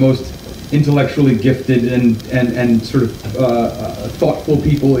who are the most intellectually gifted and sort of thoughtful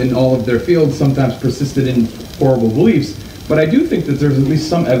people in all of their fields sometimes persisted in horrible beliefs. But I do think that there's at least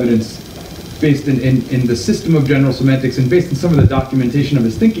some evidence based in the system of general semantics and based in some of the documentation of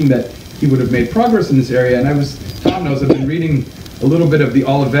his thinking that he would have made progress in this area. And Tom knows, I've been reading a little bit of the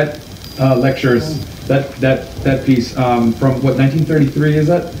Olivet lectures, that piece from what, 1933 is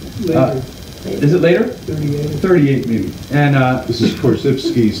that? Later. Is it later? 38. 38 maybe. And This is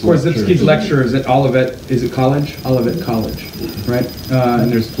Korzybski's lectures at Olivet. Is it college? Olivet College, right?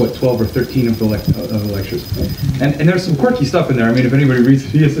 And there's what, 12 or 13 of the lectures. And there's some quirky stuff in there. I mean, if anybody reads it,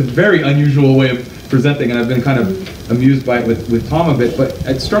 he has a very unusual way of presenting, and I've been kind of amused by it with Tom a bit. But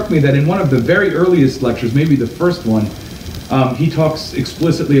it struck me that in one of the very earliest lectures, maybe the first one, he talks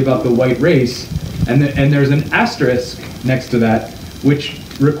explicitly about the white race, and there's an asterisk next to that, which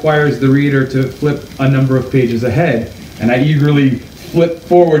requires the reader to flip a number of pages ahead. And I eagerly flip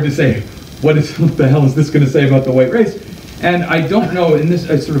forward to say, what the hell is this going to say about the white race? And I don't know, and this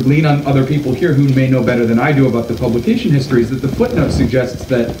I sort of lean on other people here who may know better than I do about the publication histories, that the footnote suggests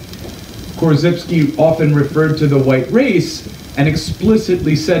that Korzybski often referred to the white race and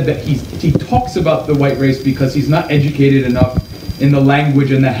explicitly said that he talks about the white race because he's not educated enough in the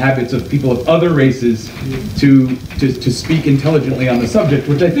language and the habits of people of other races to speak intelligently on the subject,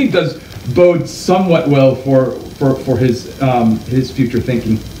 which I think does bode somewhat well for his future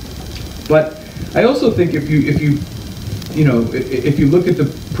thinking. But I also think if you look at the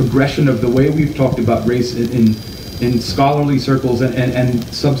progression of the way we've talked about race in scholarly circles and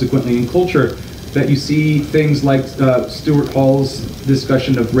subsequently in culture, that you see things like Stuart Hall's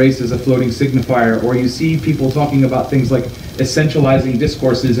discussion of race as a floating signifier, or you see people talking about things like essentializing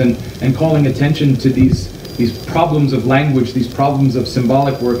discourses and calling attention to these problems of language, these problems of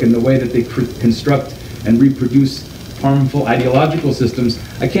symbolic work and the way that they construct and reproduce harmful ideological systems.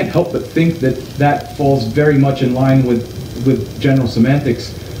 I can't help but think that falls very much in line with general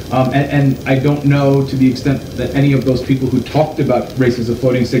semantics. And I don't know to the extent that any of those people who talked about race as a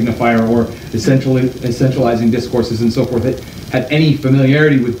floating signifier or essentializing discourses and so forth had any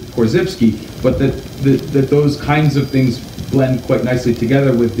familiarity with Korzybski, but that those kinds of things blend quite nicely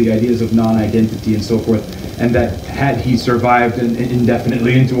together with the ideas of non-identity and so forth, and that had he survived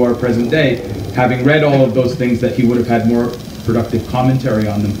indefinitely into our present day, having read all of those things, that he would have had more productive commentary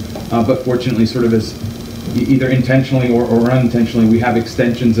on them. But fortunately, sort of as either intentionally or unintentionally, we have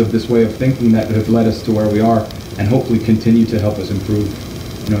extensions of this way of thinking that have led us to where we are, and hopefully continue to help us improve,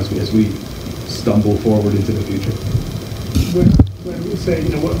 as we stumble forward into the future. When we say,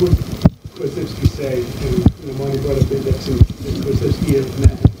 what would Korzybski say, and when he brought up index and Korzybski of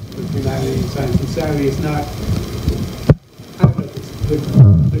Manhood of Humanity, Science and Sanity, is not, I don't know if it's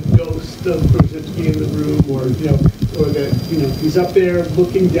the ghost of Korzybski in the room, or that he's up there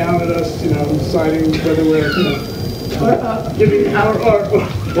looking down at us, deciding whether we're giving our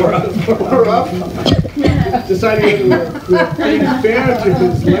or up, deciding whether we're being fair to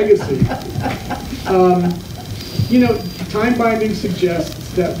his legacy. Time binding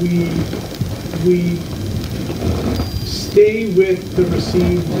suggests that we stay with the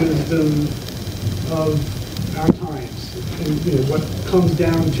received wisdom of our times and what comes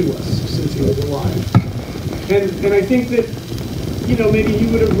down to us since he was alive. And I think that, maybe you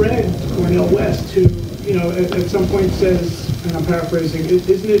would have read Cornel West, who, at some point says, and I'm paraphrasing,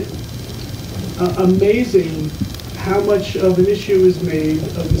 isn't it amazing how much of an issue is made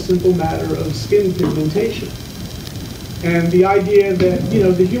of the simple matter of skin pigmentation? And the idea that,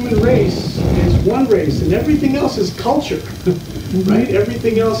 the human race is one race and everything else is culture, right?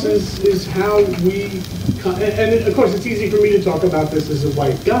 Everything else is how we, and of course it's easy for me to talk about this as a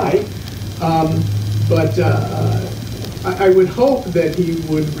white guy, but I would hope that he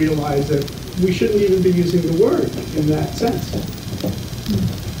would realize that we shouldn't even be using the word in that sense.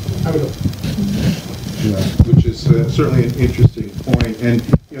 I would hope. Yeah, which is certainly an interesting point. And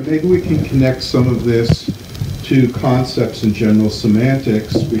maybe we can connect some of this to concepts in general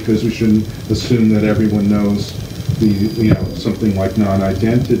semantics, because we shouldn't assume that everyone knows something like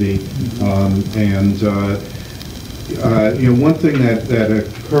non-identity. One thing that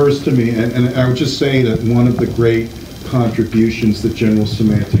occurs to me, and I would just say that one of the great contributions that general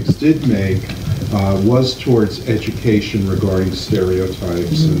semantics did make was towards education regarding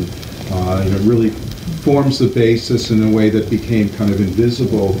stereotypes, and really forms the basis in a way that became kind of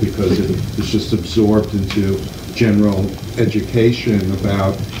invisible because it was just absorbed into general education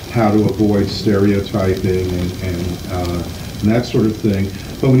about how to avoid stereotyping and that sort of thing.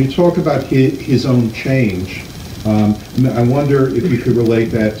 But when you talk about his own change, I wonder if you could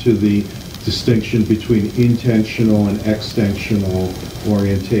relate that to the distinction between intentional and extensional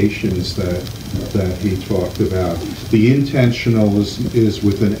orientations that he talked about. The intentional is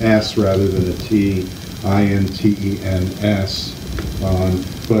with an S rather than a T, I-N-T-E-N-S.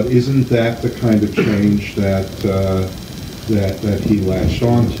 But isn't that the kind of change that he latched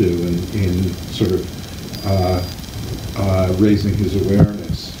onto in sort of raising his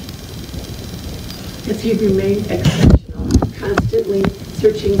awareness? Because he remained exceptional, constantly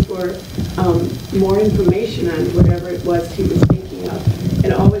searching for more information on whatever it was he was thinking of,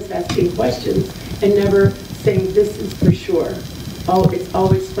 and always asking questions, and never saying this is for sure. It's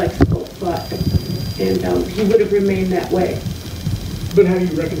always flexible thought, and he would have remained that way. But how do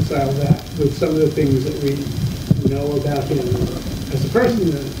you reconcile that with some of the things that we know about him as a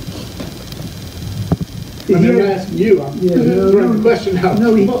person? I'm not asking you. I'm throwing the question out.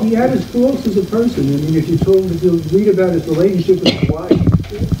 No, he had his faults as a person. I mean, if you read about his relationship with his wife,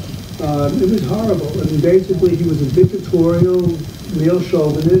 it was horrible. I mean, basically, he was a dictatorial, male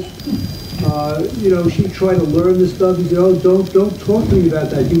chauvinist. She tried to learn this stuff. He said, "Oh, don't talk to me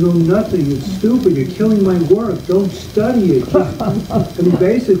about that. You know nothing. It's stupid. You're killing my work. Don't study it."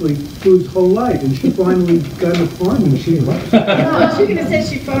 Basically, through his whole life, and she finally got an apartment. She was going to say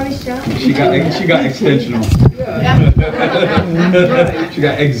she finally shot. She got extensional. Yeah. Right. She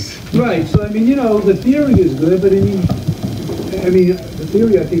got eggs. Right. So the theory is good, but the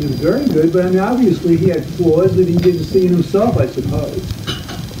theory I think is very good. But obviously he had flaws that he didn't see in himself, I suppose.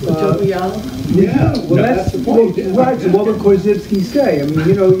 Don't we all? Yeah, well, that's the point. Right, so what would Korzybski say?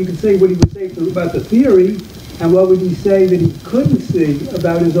 You could say what he would say about the theory, and what would he say that he couldn't see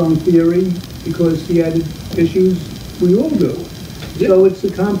about his own theory because he had issues we all do. So it's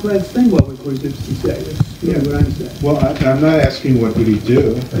a complex thing, what would Korzybski say? That's what I'm saying. Well, I'm not asking what would he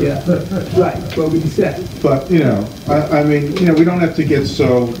do. Yeah, right, what would he say? But, we don't have to get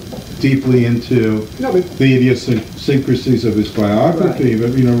so deeply into the idiosyncrasies of his biography,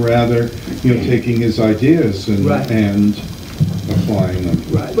 Right. but rather taking his ideas and Right. and applying them.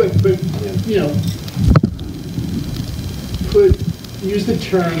 Right. But use the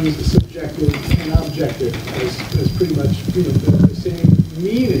terms subjective and objective as pretty much the same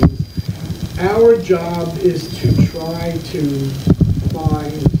meanings. Our job is to try to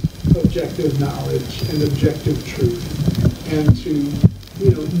find objective knowledge and objective truth, and to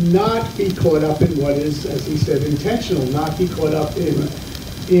not be caught up in what is, as he said, intentional, not be caught up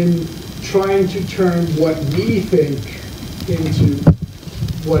in trying to turn what we think into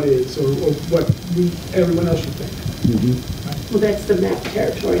what is, or what everyone else should think. Mm-hmm. Well, that's the map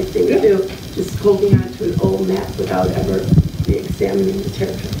territory thing too, just holding on to an old map without ever examining the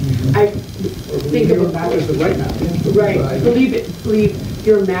territory. I think of your map is the right map. Right, believe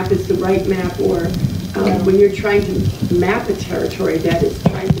your map is the right map, or when you're trying to map a territory that is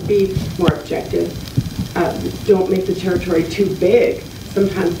trying to be more objective, don't make the territory too big.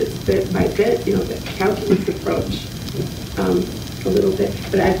 Sometimes it's bit by bit, the calculus approach a little bit.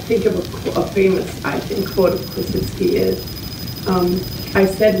 But I think of a famous, quote of Korzybski is, I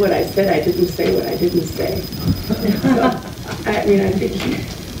said what I said, I didn't say what I didn't say. So, I think he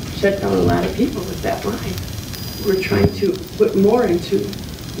shut down a lot of people with that line. We're trying to put more into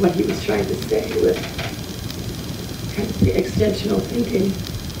what he was trying to say with kind of the extensional thinking.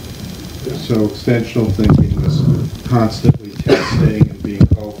 So extensional thinking is constantly testing and being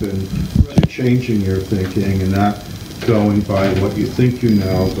open to changing your thinking and not going by what you think you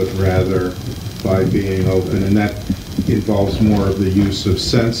know, but rather by being open. And that involves more of the use of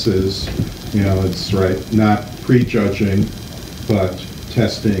senses. It's right, not prejudging, but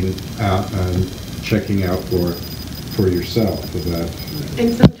testing out and checking out for yourself for that.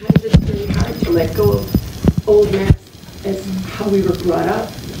 And sometimes it's really hard to let go of old maps as how we were brought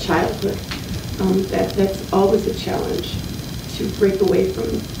up, childhood. That's always a challenge, to break away from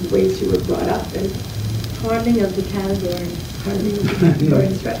the ways you were brought up, and Hardening of the categories. hardening of the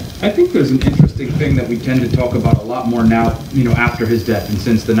categories, right? I think there's an interesting thing that we tend to talk about a lot more now, after his death, and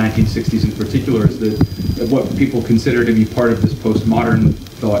since the 1960s in particular, is that what people consider to be part of this postmodern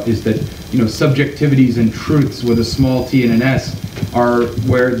thought is that, subjectivities and truths with a small t and an s are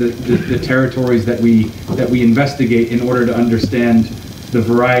where the territories that we investigate in order to understand the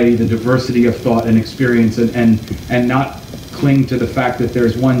variety, the diversity of thought and experience, and not cling to the fact that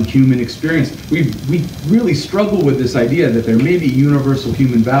there's one human experience. We really struggle with this idea that there may be universal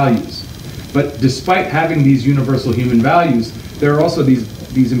human values. But despite having these universal human values, there are also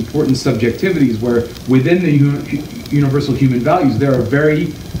these important subjectivities where within the universal human values, there are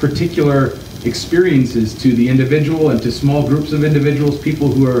very particular experiences to the individual and to small groups of individuals, people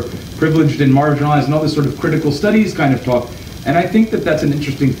who are privileged and marginalized, and all this sort of critical studies kind of talk. And I think that that's an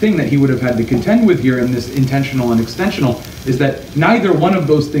interesting thing that he would have had to contend with here in this intentional and extensional, is that neither one of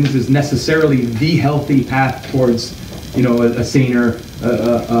those things is necessarily the healthy path towards, a saner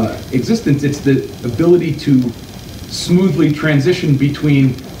existence. It's the ability to smoothly transition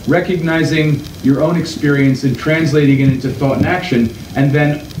between recognizing your own experience and translating it into thought and action, and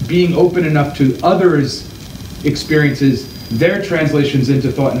then being open enough to others' experiences, their translations into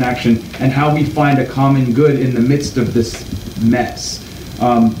thought and action, and how we find a common good in the midst of this mess,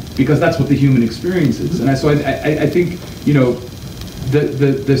 because that's what the human experience is. And so I think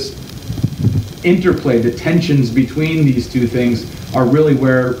this interplay, the tensions between these two things, are really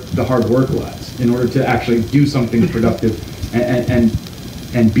where the hard work lies in order to actually do something productive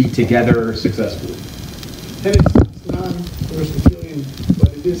and be together successfully. And it's non-Aristotelian,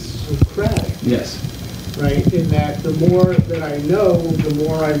 but it is Socratic. Yes. Right, in that the more that I know, the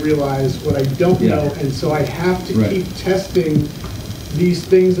more I realize what I don't know, and so I have to keep testing these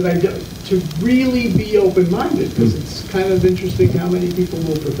things that I do, to really be open-minded, because it's kind of interesting how many people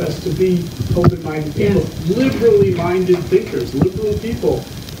will profess to be open-minded people, liberally minded thinkers, liberal people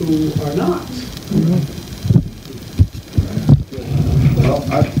who are not. Well,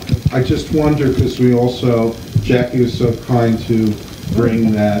 I just wonder, because we also, Jackie was so kind to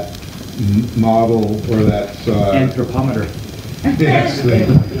bring that model, or that Anthropometer. yes,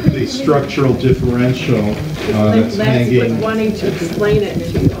 the structural differential that's Leslie was hanging. wanting to explain it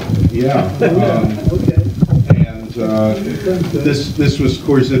to you. Yeah. And this was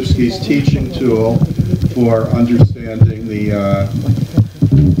Korzybski's teaching tool for understanding the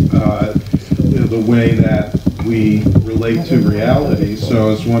way that we relate to reality. So I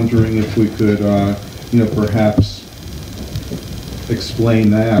was wondering if we could, perhaps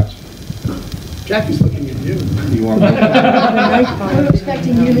explain that. Jackie's looking at you. You want me to? I'm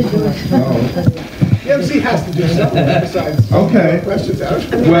expecting you to do it. Oh. The MC has to do something besides Okay. questions out.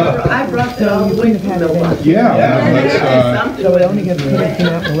 Well, I brought that all the way from Milwaukee. yeah. Let's, Something So with it it. only got came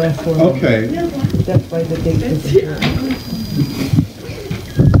out in the last 4 months. okay. That's why the date is.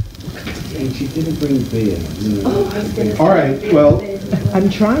 And she didn't bring beer. All right. Well, I'm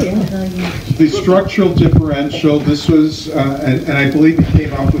trying. the structural differential. This was, and I believe he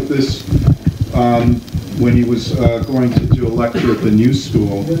came up with this when he was going to do a lecture at the New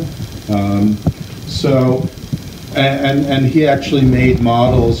School. And he actually made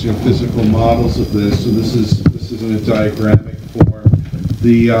models, physical models of this. So this is in a diagrammic form.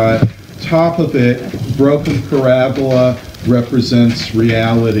 The top of it, broken parabola, represents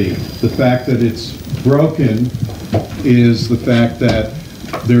reality. The fact that it's broken is the fact that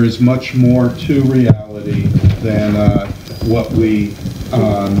there is much more to reality than what we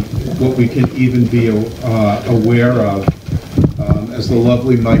can even be aware of, as the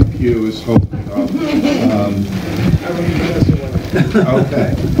lovely Mike Pugh is holding up.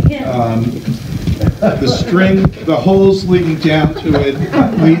 Okay. The string, the holes leading down to it,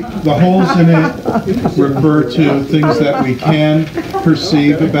 the holes in it refer to things that we can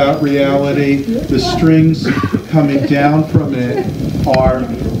perceive about reality. The strings coming down from it are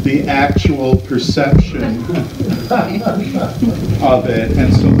the actual perception of it.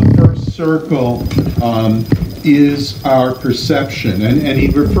 And so the first circle is our perception. And he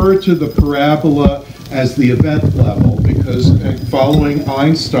referred to the parabola as the event level, because following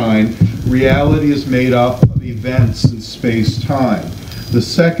Einstein, reality is made up of events in space-time. The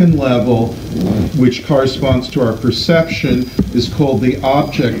second level, which corresponds to our perception, is called the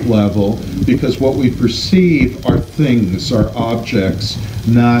object level, because what we perceive are things, are objects,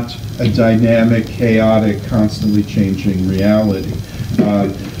 not a dynamic, chaotic, constantly changing reality.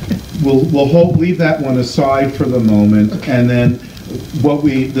 We'll leave that one aside for the moment, and then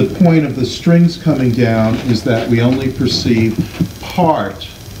the point of the strings coming down is that we only perceive part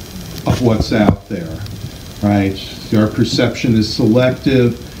of what's out there, right? Our perception is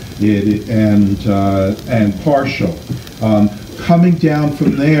selective and partial. Coming down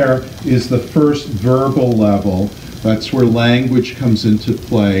from there is the first verbal level. That's where language comes into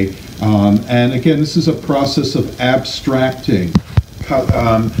play. And again, this is a process of abstracting.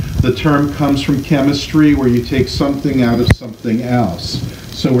 The term comes from chemistry, where you take something out of something else.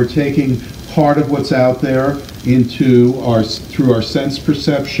 So we're taking part of what's out there through our sense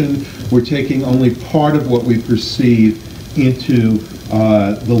perception. We're taking only part of what we perceive into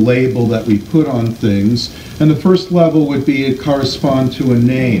the label that we put on things. And the first level would correspond to a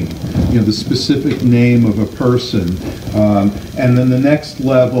name, the specific name of a person. And then the next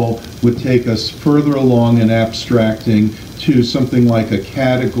level would take us further along in abstracting to something like a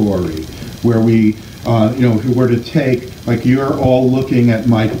category, where we, if we were to take, like you're all looking at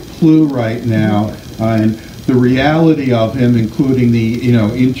Mike Pugh right now, and the reality of him, including the,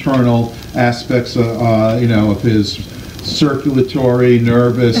 internal aspects of his circulatory,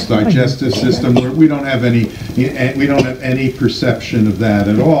 nervous, digestive system, where we don't have any perception of that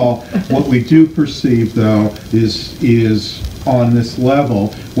at all. What we do perceive, though, is on this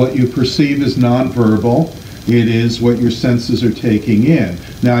level. What you perceive is nonverbal. It is what your senses are taking in.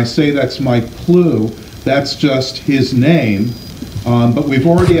 Now, I say that's Mike Pugh. That's just his name, but we've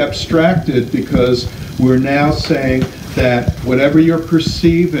already abstracted, because we're now saying that whatever you're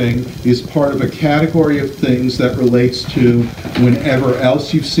perceiving is part of a category of things that relates to whenever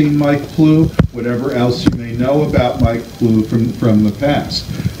else you've seen Mike Pugh, whatever else you may know about Mike Pugh from the past.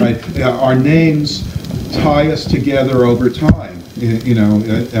 Right? Our names tie us together over time.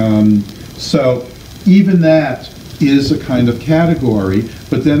 So even that is a kind of category.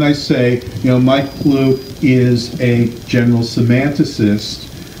 But then I say, Mike Pugh is a general semanticist,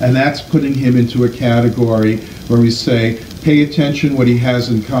 and that's putting him into a category where we say pay attention what he has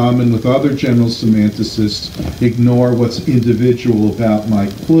in common with other general semanticists, ignore what's individual about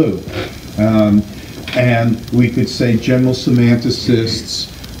Mike Clue. And we could say general semanticists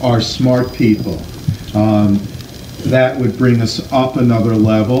are smart people. That would bring us up another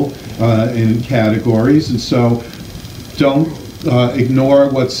level in categories, and so don't ignore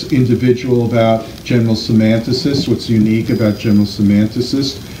what's individual about general semanticists, what's unique about general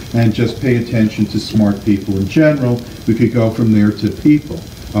semanticists, and just pay attention to smart people in general. We could go from there to people.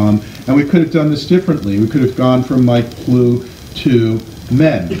 And we could have done this differently. We could have gone from Mike Clue to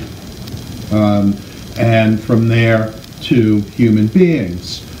men, and from there to human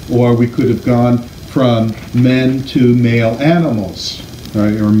beings. Or we could have gone from men to male animals,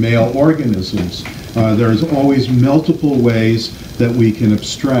 right, or male organisms. There's always multiple ways that we can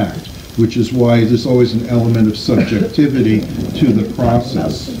abstract, which is why there's always an element of subjectivity to the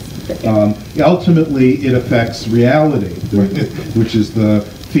process. Ultimately, it affects reality, which is the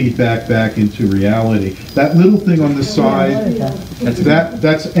feedback back into reality. That little thing on the side,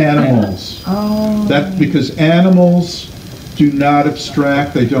 that's animals. That's because animals do not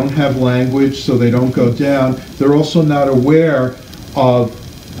abstract, they don't have language, so they don't go down. They're also not aware of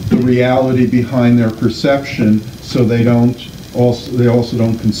the reality behind their perception, so they also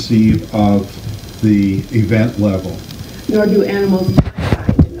don't conceive of the event level. Nor do animals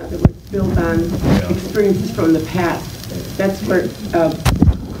mankind, in other words, build on experiences from the past. That's where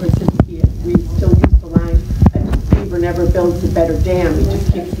Korzybski, we still use the line, a beaver never builds a better dam, he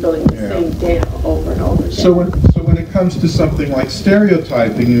just keeps building the same dam over and over again. So when it comes to something like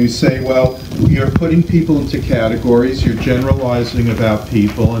stereotyping, you say, well, you're putting people into categories, you're generalizing about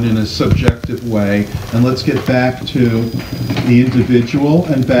people and in a subjective way, and let's get back to the individual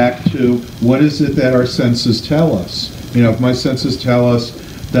and back to what is it that our senses tell us. You know, if my senses tell us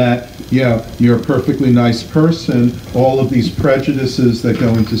that, yeah, you're a perfectly nice person, all of these prejudices that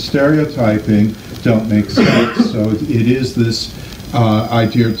go into stereotyping don't make sense. So it is this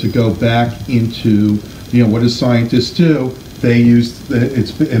idea to go back into, you know, what do scientists do? They use,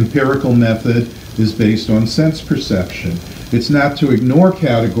 its empirical method is based on sense perception. It's not to ignore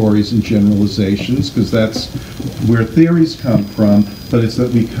categories and generalizations, because that's where theories come from, but it's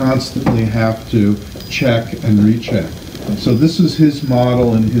that we constantly have to check and recheck. So this is his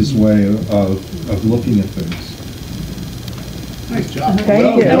model and his way of looking at things. Nice job.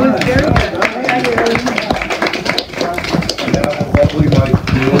 Thank you. Lovely Mike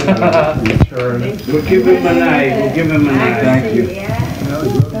Clue, return. We'll give him an eye, we'll give him an eye. Thank you.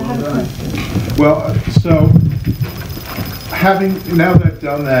 Well, so now that I've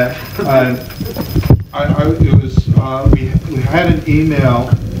done that, we had an email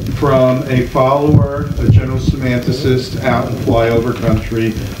from a follower, a general semanticist out in flyover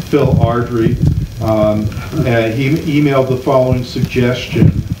country, Phil Ardrey. He emailed the following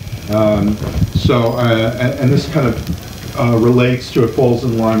suggestion. And this kind of relates to, it falls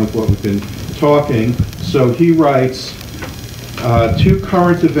in line with what we've been talking. So he writes, 2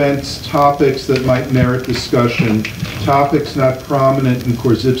 current events, topics that might merit discussion, topics not prominent in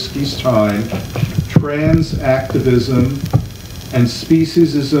Korzybski's time, trans activism and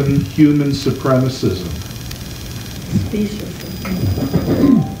speciesism, human supremacism.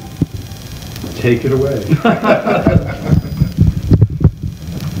 Speciesism. Take it away.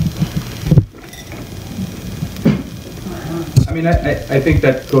 I mean, I think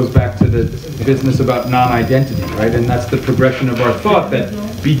that goes back to the business about non-identity, right? And that's the progression of our thought that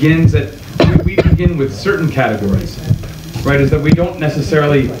begins at, we begin with certain categories, right? Is that we don't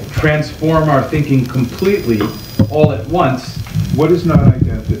necessarily transform our thinking completely all at once. What is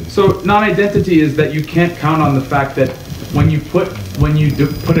non-identity? So non-identity is that you can't count on the fact that when you put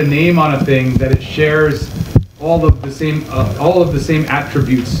a name on a thing, that it shares all of the same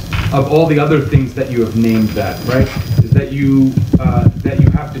attributes of all the other things that you have named that, right? Is that you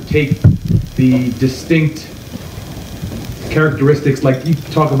have to take the distinct characteristics, like you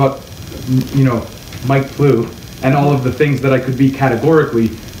talk about, you know, Mike Clue and all of the things that I could be categorically,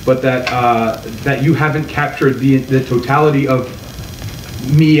 but that you haven't captured the totality of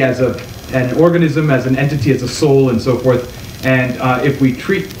me as an organism, as an entity, as a soul, and so forth. And if we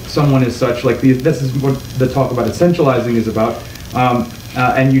treat someone as such, like this is what the talk about essentializing is about,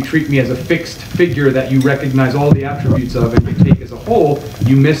 and you treat me as a fixed figure that you recognize all the attributes of and you take as a whole,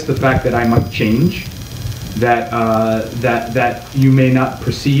 you miss the fact that I might change, that you may not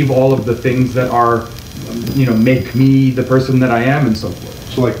perceive all of the things that are, you know, make me the person that I am, and so forth.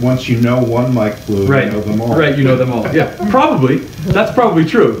 So like once you know one Mike Clue, right. You know them all. Right, you know them all. Yeah, probably. That's probably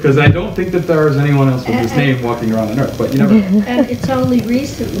true, because I don't think that there is anyone else with this name walking around on Earth, but you never know. And it's only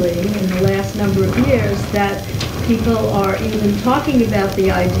recently, in the last number of years, that people are even talking about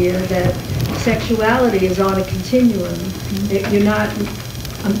the idea that sexuality is on a continuum. You're not,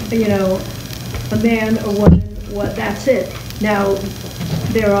 you know, a man or woman, that's it. Now,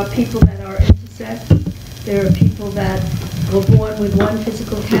 there are people that are intersex. There are people that were born with one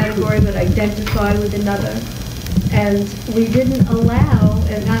physical category but identify with another. And we didn't allow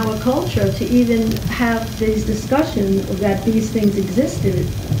in our culture to even have these discussions that these things existed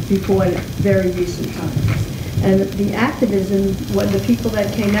before very recent times. And the activism, when the people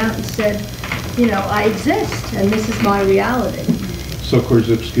that came out and said, you know, I exist and this is my reality. So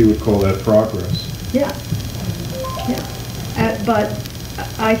Korzybski would call that progress. Yeah, yeah. But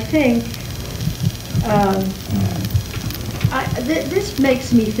I think this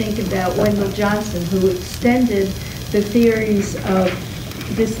makes me think about Wendell Johnson, who extended the theories of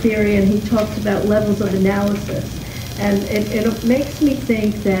this theory, and he talked about levels of analysis. And it makes me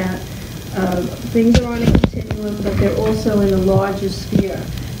think that things are on a continuum, but they're also in a larger sphere.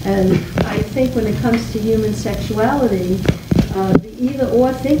 And I think when it comes to human sexuality, the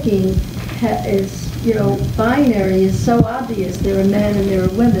either-or thinking is, you know, binary is so obvious. There are men and there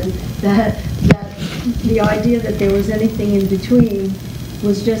are women that the idea that there was anything in between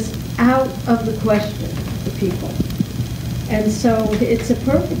was just out of the question for people. And so it's a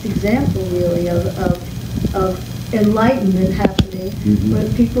perfect example, really, of enlightenment happening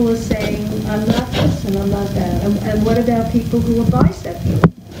when people are saying, I'm not this and I'm not that. And what about people who are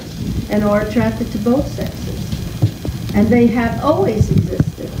bisexual and are attracted to both sexes? And they have always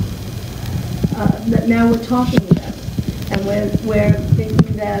existed. But now we're talking about it. And we're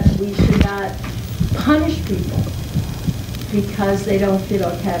thinking that we should not punish people because they don't fit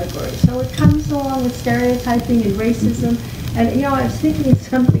our category. So it comes along with stereotyping and racism. And, you know, I was thinking of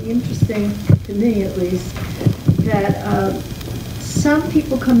something interesting, to me at least, that some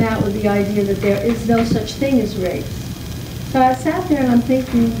people come out with the idea that there is no such thing as race. So I sat there and I'm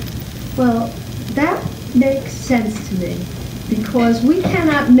thinking, well, that makes sense to me, because we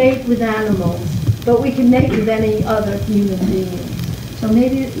cannot mate with animals, but we can mate with any other human being. So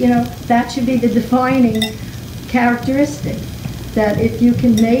maybe, you know, that should be the defining characteristic, that if you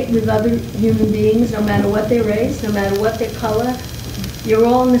can mate with other human beings, no matter what their race, no matter what their color, you're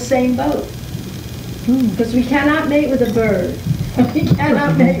all in the same boat. Because we cannot mate with a bird. We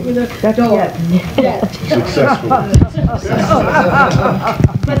cannot mate with a dog. Yet. Successful.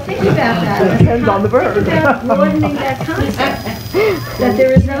 But think about that. It depends on the bird. Think about broadening that concept. That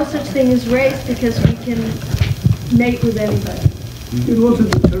there is no such thing as race because we can mate with anybody. It also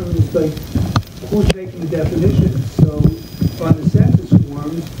determines, like, who's making the definitions. So on the census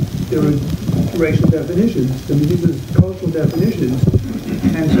forms, there are racial definitions. I mean, these are cultural definitions.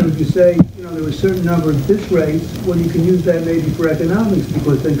 And so if you say, you know, there are a certain number of this race, well, you can use that maybe for economics,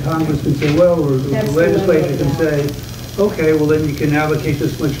 because then Congress can say, well, or the legislature can say, okay, well, then you can allocate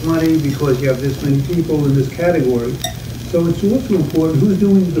this much money because you have this many people in this category. So it's also important who's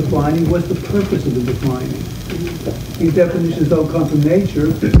doing the defining, what's the purpose of the defining. These definitions don't come from nature,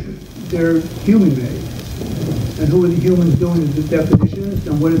 they're human-made. And who are the humans doing the definitions,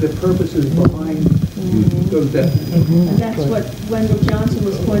 and what are the purposes behind those definitions? And that's what Wendell Johnson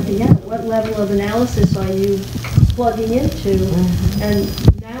was pointing out. What level of analysis are you plugging into? And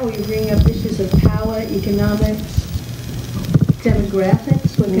now we bring up issues of power, economics,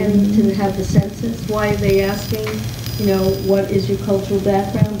 demographics. We're getting to have the census. Why are they asking, you know, what is your cultural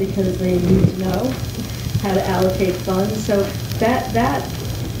background? Because they need to know how to allocate funds. So that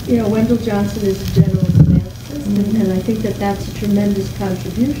you know, Wendell Johnson is a general semanticist, and I think that that's a tremendous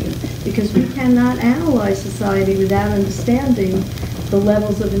contribution, because we cannot analyze society without understanding the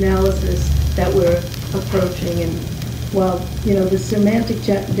levels of analysis that we're approaching. And while, you know, the semantic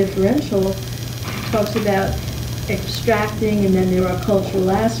differential talks about extracting, and then there are cultural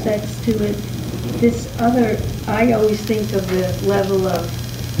aspects to it. This other, I always think of the level of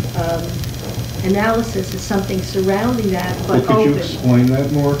analysis as something surrounding that, but Well, could you open. explain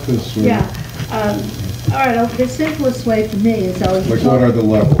that more? Yeah. All right, the simplest way for me is always... Like, what are the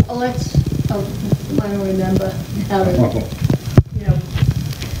levels? I don't remember how to, you know...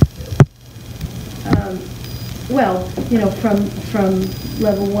 well, you know, from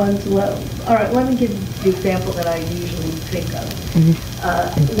level 1 to level... All right, let me give the example that I usually think of.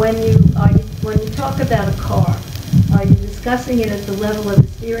 When you talk about a car, are you discussing it at the level of the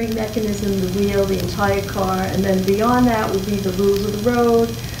steering mechanism, the wheel, the entire car, and then beyond that would be the rules of the road,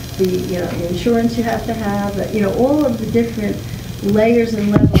 the insurance you have to have, you know, all of the different layers and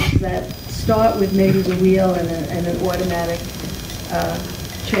levels that start with maybe the wheel and an automatic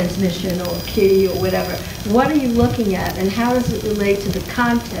transmission or key or whatever. What are you looking at, and how does it relate to the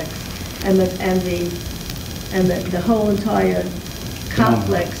context and the and the whole entire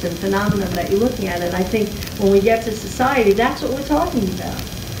complex and phenomenon that you're looking at. And I think when we get to society, that's what we're talking about.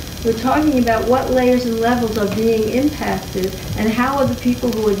 We're talking about what layers and levels are being impacted, and how are the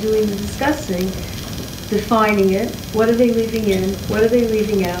people who are doing the discussing defining it, what are they leaving in, what are they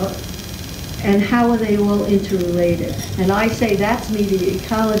leaving out, and how are they all interrelated. And I say that's media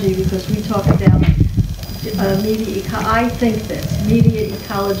ecology because we talk about I think this. Media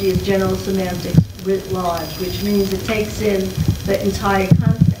ecology is general semantics writ large, which means it takes in the entire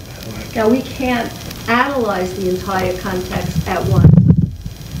context. Now, we can't analyze the entire context at once,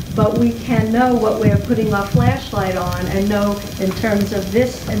 but we can know what we're putting our flashlight on and know in terms of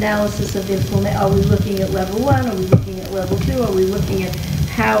this analysis of information, are we looking at level 1, are we looking at level 2, are we looking at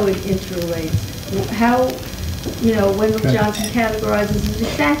how it interrelates? How, Wendell Johnson categorizes it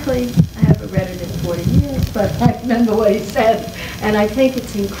exactly. I haven't read it in 40 years, but I remember what he said, and I think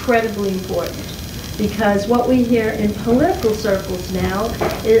it's incredibly important. Because what we hear in political circles now,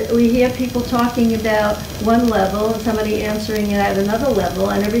 we hear people talking about one level and somebody answering it at another level,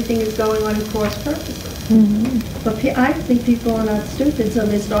 and everything is going on in cross purposes. Mm-hmm. But I think people are not stupid, so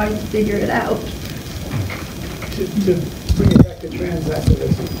they're starting to figure it out. To bring it back to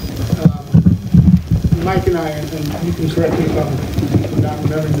transactivism, Mike and I, and you can correct me if I'm not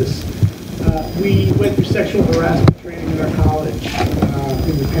remembering this, we went through sexual harassment training in our college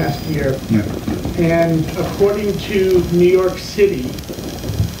in the past year. Yeah. And according to New York City,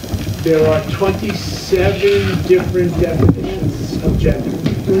 there are 27 different definitions of gender.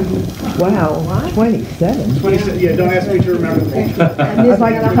 Wow, 27. 27, yeah, don't ask me to remember them. It's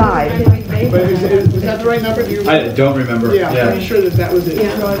like 5. But is that the right number? Do you remember? I don't remember. Yeah, I'm pretty sure that was it.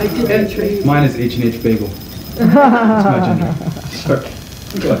 Yeah, I did that training. Mine is H&H Bagel. That's my gender. Sorry.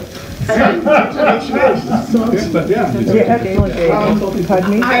 Go ahead. Pardon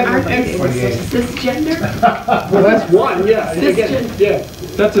me? Aren't they cisgender? Well, that's one, yeah. Again, yeah.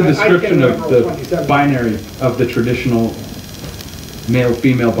 That's a description of the binary, of the traditional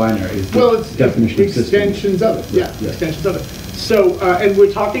male-female binary. Is the Well, it's definition of extensions of it, yeah, extensions of it. So, and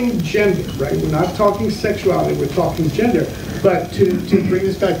we're talking gender, right? We're not talking sexuality, we're talking gender. But to bring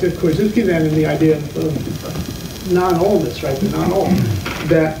this back to Korzybski then, and the idea of non-allness, right, the non-all,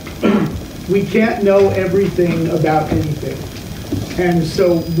 that we can't know everything about anything. And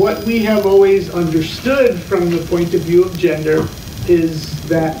so what we have always understood from the point of view of gender is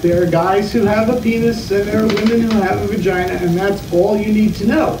that there are guys who have a penis and there are women who have a vagina, and that's all you need to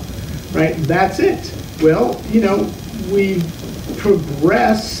know, right? That's it. Well, we've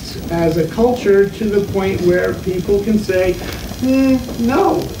progressed as a culture to the point where people can say,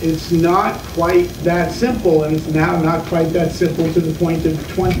 no, it's not quite that simple, and it's now not quite that simple to the point of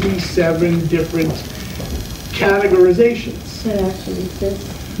 27 different categorizations. It actually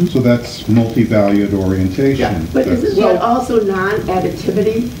exists. So that's multi-valued orientation. Yeah, But isn't that also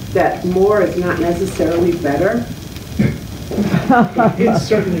non-additivity, that more is not necessarily better? It's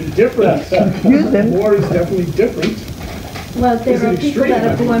certainly different. More is definitely different. Well, there are people that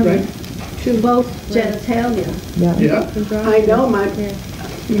are born right? to both genitalia. Yeah. I know,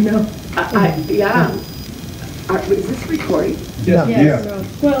 Yeah. Is this recording? Yes. Yes. Yeah.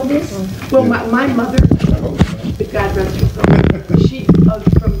 Well, this, Well, my mother, God rest her soul, she,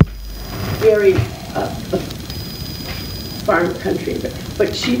 from very farm country,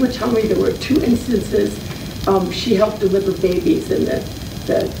 but she would tell me there were 2 instances, she helped deliver babies in the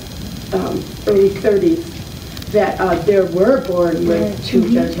early 30s, that there were born with 2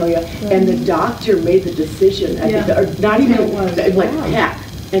 genitalia, and the doctor made the decision, or not even, like, pack,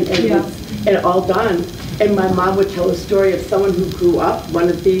 and all done. And my mom would tell a story of someone who grew up one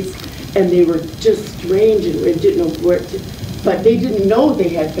of these, and they were just strange and didn't know where to, but they didn't know they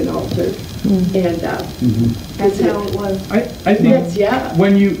had been altered. And that's how it was. I think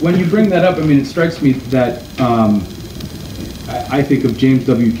when you bring that up, I mean, it strikes me that I think of James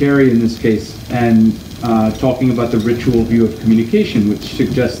W. Carey in this case, and talking about the ritual view of communication, which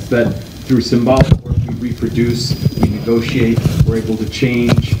suggests that through symbolic work we reproduce, we negotiate, we're able to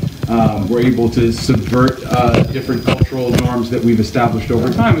change, we're able to subvert different cultural norms that we've established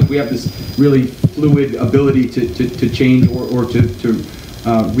over time. We have this really fluid ability to change or to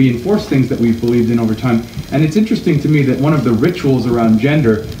reinforce things that we've believed in over time. And it's interesting to me that one of the rituals around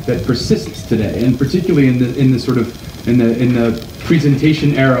gender that persists today, and particularly in the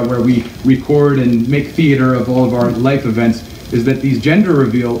presentation era where we record and make theater of all of our life events, is that these gender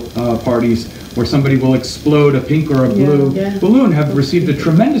reveal parties where somebody will explode a pink or a blue balloon have received a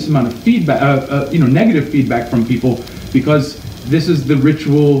tremendous amount of feedback, negative feedback from people, because this is the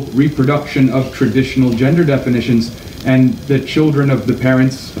ritual reproduction of traditional gender definitions, and the children of the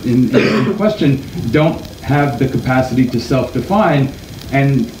parents in question don't have the capacity to self-define,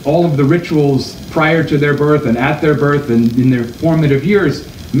 and all of the rituals prior to their birth and at their birth and in their formative years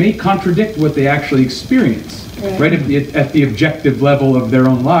may contradict what they actually experience, right, at the objective level of their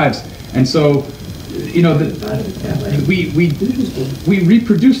own lives. And so, you know, we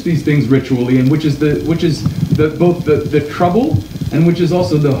reproduce these things ritually, and which is both the trouble and which is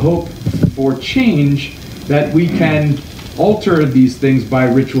also the hope for change, that we can alter these things by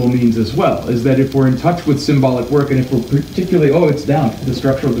ritual means as well. Is that if we're in touch with symbolic work, and if we're particularly, oh, it's down, the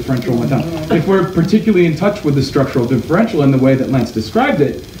structural differential went down. If we're particularly in touch with the structural differential in the way that Lance described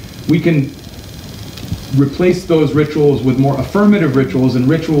it, we can replace those rituals with more affirmative rituals, and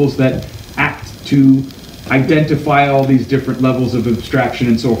rituals that act to identify all these different levels of abstraction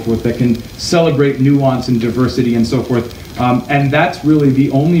and so forth, that can celebrate nuance and diversity and so forth. And that's really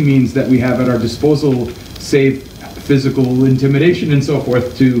the only means that we have at our disposal, save physical intimidation and so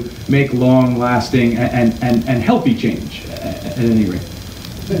forth, to make long-lasting and healthy change, at any rate.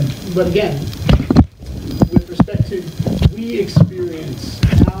 But again, with respect to, we experience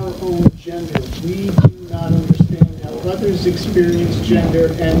our own gender. We do not understand how others experience gender,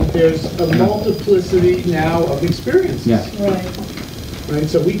 and there's a multiplicity now of experiences. Yeah. Right?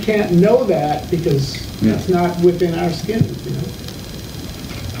 So we can't know that because it's not within our skin, you know?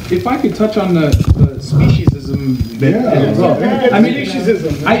 If I could touch on the speciesism bit as well. I mean,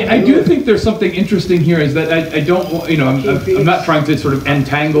 I do think there's something interesting here, is that I don't, you know, I'm not trying to sort of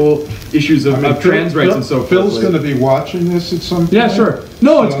entangle issues of trans rights and so forth. Phil's going to be watching this at some point. Yeah, sure.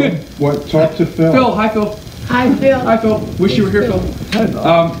 No, it's good. What? Talk to Phil. Phil, hi Phil. Hi, Phil. Hi Phil. Wish you were here, Phil.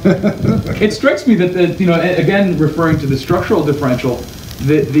 It strikes me that you know, again, referring to the structural differential,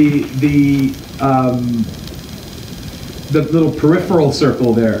 the little peripheral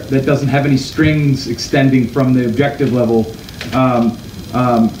circle there that doesn't have any strings extending from the objective level.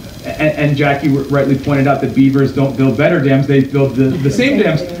 And Jackie rightly pointed out that beavers don't build better dams, they build the same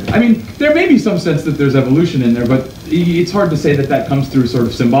dams. I mean, there may be some sense that there's evolution in there, but it's hard to say that that comes through sort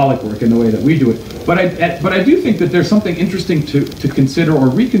of symbolic work in the way that we do it. But I do think that there's something interesting to consider or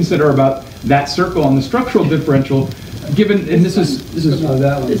reconsider about that circle on the structural differential, given, and this is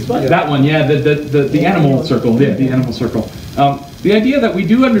that one, yeah, the animal circle, the animal circle. The idea that we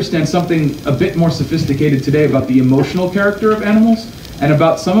do understand something a bit more sophisticated today about the emotional character of animals, and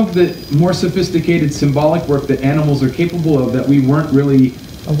about some of the more sophisticated symbolic work that animals are capable of that we weren't really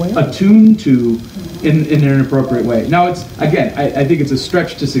attuned to in an appropriate way. Now, it's, again, I think it's a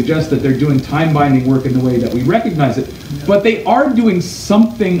stretch to suggest that they're doing time-binding work in the way that we recognize it, but they are doing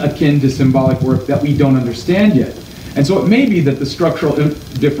something akin to symbolic work that we don't understand yet. And so it may be that the structural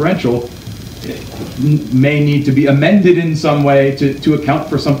differential may need to be amended in some way to account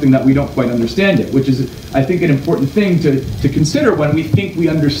for something that we don't quite understand yet, which is, I think, an important thing to consider when we think we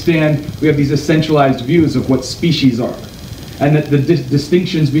understand, we have these essentialized views of what species are. And that the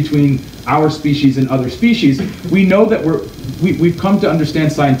distinctions between our species and other species, we know that we've come to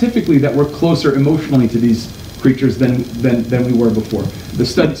understand scientifically that we're closer emotionally to these creatures than we were before. The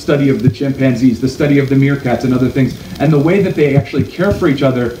study of the chimpanzees, the study of the meerkats and other things, and the way that they actually care for each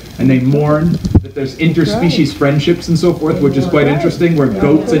other and they mourn, that there's interspecies friendships and so forth, which is quite interesting, where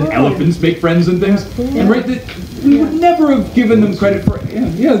goats and elephants make friends and things. And right, that we would never have given them credit for.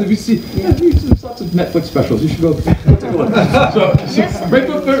 There's lots of Netflix specials. You should go take a look.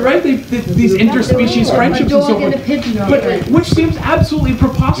 Right, these interspecies friendships and so forth. But which seems absolutely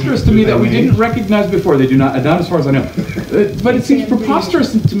preposterous to me that we didn't recognize before. They do not, as far as I know. But it seems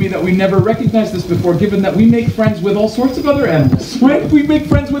preposterous to me that we never recognized this before, given that we make friends with all sorts of other animals, right? We make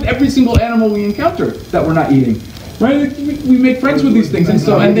friends with every single animal we encounter that we're not eating, right? We make friends with these things,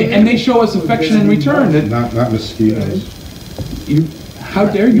 and they show us affection in return. Not mosquitoes. How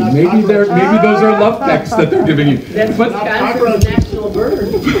dare you? Maybe those are love pecks that they're giving you. That's Wisconsin's national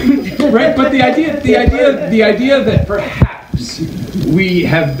bird. Right, but the idea that perhaps we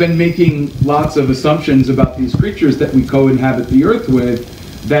have been making lots of assumptions about these creatures that we co-inhabit the earth with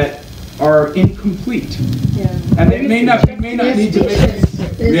that are incomplete, and they may not need to make.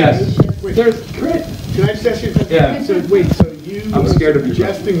 Yes, there's. Can I just ask you a question? Yeah. So wait, so you I'm are scared of you.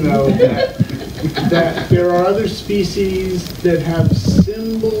 suggesting though that there are other species that have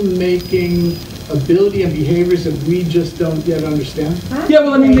symbol-making ability and behaviors that we just don't yet understand? Yeah,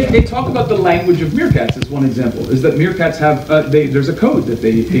 well, I mean, they talk about the language of meerkats as one example, is that meerkats have, there's a code that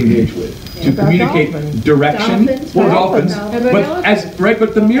they engage with to communicate direction, or dolphins, but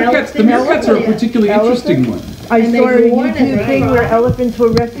the meerkats are a particularly interesting one. I saw a YouTube thing where elephants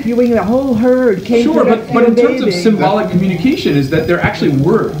were rescuing the whole herd. Sure, but in terms of symbolic communication, is that they're actually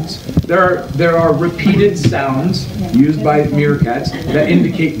words. There are repeated sounds used by meerkats that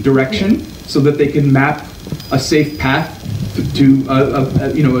indicate direction, so that they can map a safe path to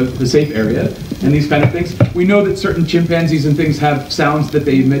a safe area and these kind of things. We know that certain chimpanzees and things have sounds that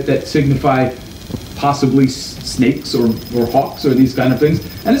they emit that signify possibly snakes or hawks or these kind of things.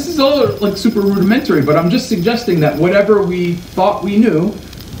 And this is all like super rudimentary, but I'm just suggesting that whatever we thought we knew,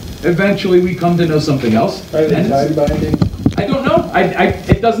 eventually we come to know something else. Are they time binding? I don't know.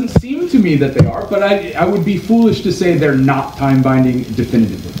 It doesn't seem to me that they are, but I would be foolish to say they're not time binding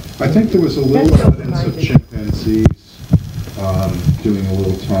definitively. I think there was a little evidence of chimpanzees doing a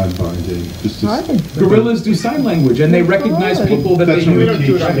little time binding. Gorillas do sign language, and they recognize people that That's they what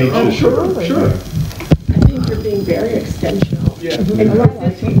knew. we teach nature. Sure. I think you're being very extensional. Yeah. And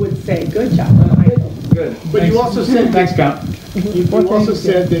Korzybski would say, good job. Good. But you also said Thanks, Count. You also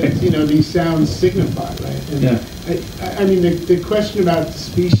said that, these sounds signify, right? And Yeah. I mean, the question about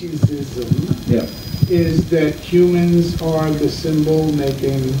speciesism Yeah. is that humans are the symbol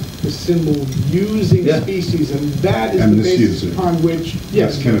using Yeah. species, and that is And the basis misusing. upon which...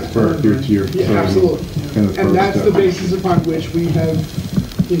 Yes, Kenneth Burke, you're Yeah, absolutely. Kenneth And Burke that's the stuff. basis upon which we have,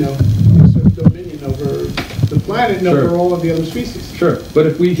 sort of dominion over the planet and over Sure. all of the other species. Sure. But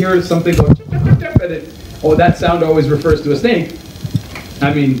if we hear something go, and that sound always refers to a snake,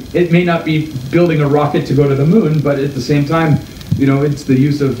 I mean, it may not be building a rocket to go to the moon, but at the same time, it's the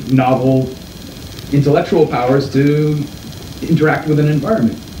use of novel intellectual powers to interact with an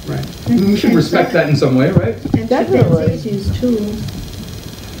environment. Right. We should respect that in some way, right? And chimpanzees use tools.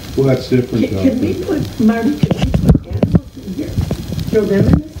 Well, that's different, though. Can we put, Marty, can we put animals in here? Throw them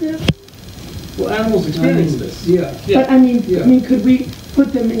in this there? Well, animals experience this. Yeah. But I mean, could we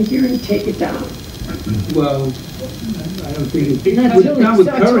put them in here and take it down? Well, I don't think it, Not till not it with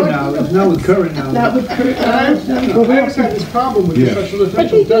starts current working. knowledge, not with current knowledge. Not with current I always had this problem with the Yeah. sexual But they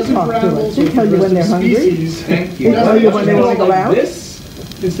differential. do Doesn't talk for to us. animals They or tell for you the when rest they're of hungry. species, Thank They tell you when they want to go out. this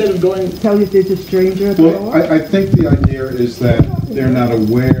instead of going... Tell you if there's a stranger at the Well, door. I think the idea is that they're not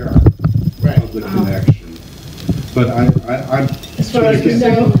aware of the connection. But I'm... As far as we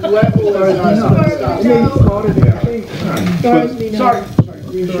again, know. level is not As far as we know. As far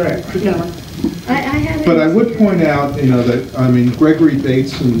as we know. Sorry. I had But I would point out, that, Gregory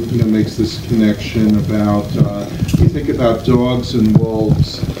Bateson, makes this connection about, you think about dogs and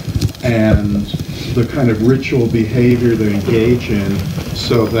wolves and the kind of ritual behavior they engage in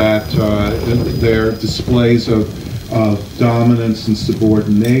so that their displays of dominance and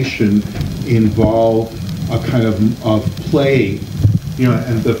subordination involve a kind of play,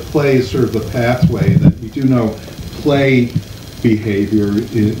 and the play is sort of the pathway that we do know play behavior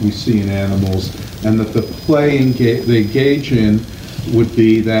we see in animals, and that the play they engage in would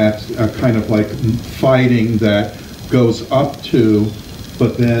be that kind of like fighting that goes up to,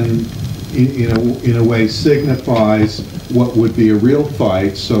 but then in a way signifies what would be a real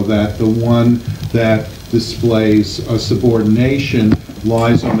fight, so that the one that displays a subordination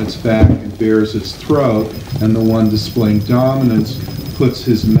lies on its back and bares its throat, and the one displaying dominance puts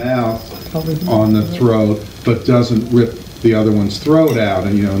his mouth on the throat but doesn't rip the other one's throat out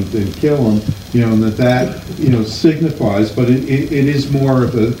and kill him, and that signifies, but it is more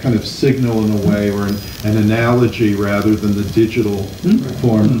of a kind of signal in a way, or an analogy rather than the digital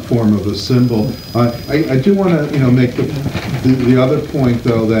form of a symbol. I do want to make the other point,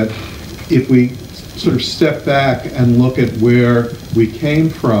 though, that if we sort of step back and look at where we came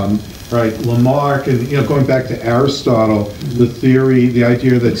from, right, Lamarck, and going back to Aristotle, the theory, the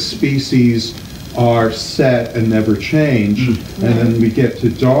idea that species are set and never change, and then we get to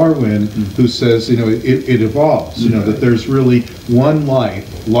Darwin, who says, it evolves, that there's really one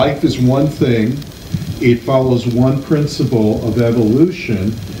life. Life is one thing. It follows one principle of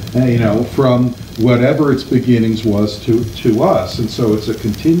evolution, from whatever its beginnings was to us, and so it's a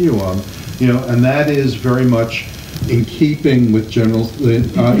continuum, and that is very much in keeping with general,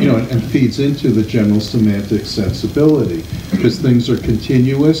 and feeds into the general semantic sensibility, because things are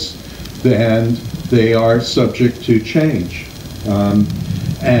continuous, and they are subject to change. And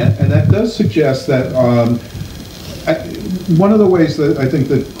that does suggest that one of the ways that I think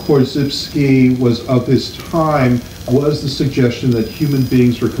that Korzybski was of his time was the suggestion that human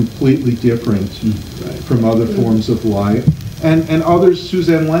beings were completely different from other forms of life. And others,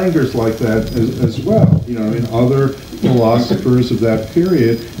 Suzanne Langer's like that as well, other philosophers of that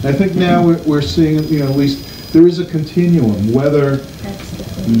period. And I think now we're seeing, at least there is a continuum, whether,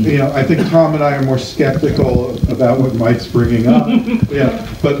 I think Tom and I are more skeptical about what Mike's bringing up,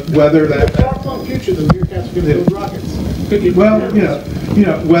 but whether that... Far-flung future, the meerkats are going to build rockets. Well, you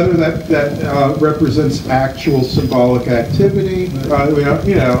know, whether that represents actual symbolic activity,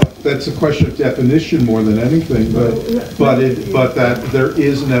 you know, that's a question of definition more than anything, but that there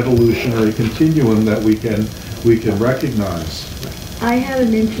is an evolutionary continuum that we can recognize. I had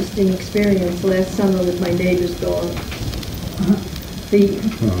an interesting experience last summer with my neighbor's dog. The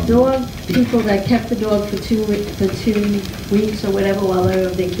dog people that kept the dog for 2 weeks or whatever while they were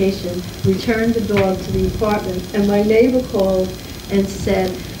on vacation returned the dog to the apartment, and my neighbor called and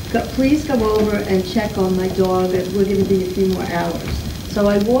said, please come over and check on my dog, and we're going to be a few more hours. So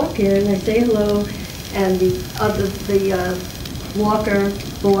I walk in, I say hello, and the walker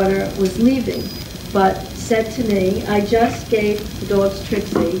boarder was leaving, but said to me, I just gave the dog's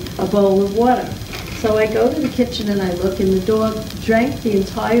Trixie a bowl of water. So I go to the kitchen and I look, and the dog drank the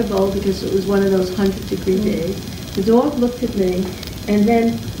entire bowl because it was one of those 100-degree days. The dog looked at me and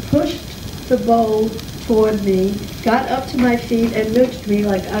then pushed the bowl toward me, got up to my feet and nudged me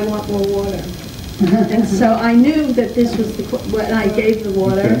like, I want more water. And so I knew that this was when I gave the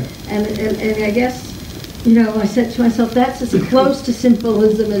water, and I guess, you know, I said to myself, that's as close to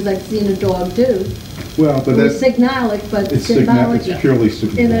symbolism as I've seen a dog do. Well, but that's symbolic, but it's symbolic. It's purely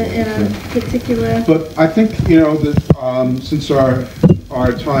symbolic. In a particular. But I think, you know, that since our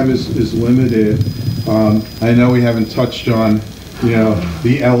time is limited, I know we haven't touched on, you know,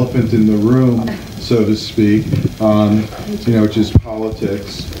 the elephant in the room, so to speak, you know, which is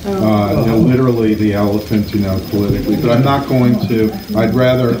politics. You know, literally the elephant, you know, politically. But I'm not going to. I'd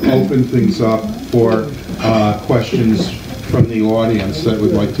rather open things up for questions from the audience that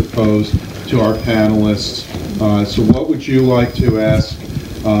would like to pose to our panelists. So what would you like to ask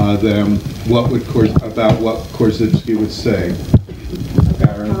them? About what Korzybski would say?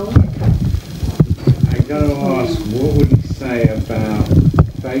 Aaron? I got to ask, what would he say about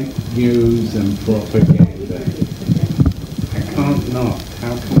fake news and propaganda? I can't not.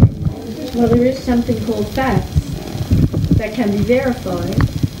 How can I not? Well, there is something called facts that can be verified,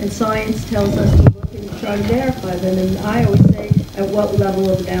 and science tells us to look and try to verify them. And I always say, at what level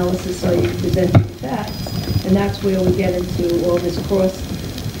of analysis are you presenting facts? And that's where we get into all this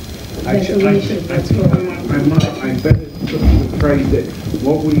cross-ventilation. I better put the phrase that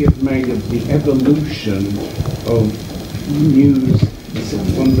what we have made of the evolution of news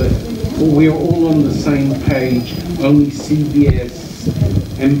from we're all on the same page, only CBS,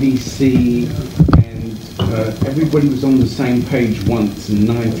 NBC, everybody was on the same page once in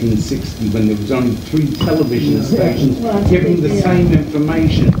 1960 when there was only 3 television stations giving the same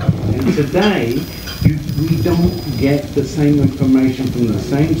information. And today, we don't get the same information from the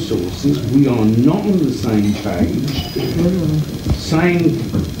same sources. We are not on the same page. Saying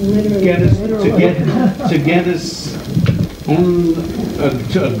to get us on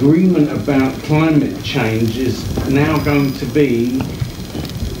to agreement about climate change is now going to be.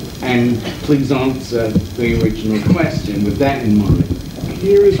 And please answer the original question with that in mind.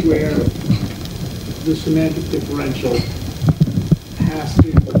 Here is where the semantic differential has to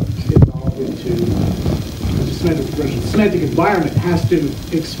evolve into the semantic environment has to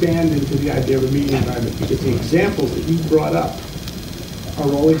expand into the idea of a media environment, because the examples that you brought up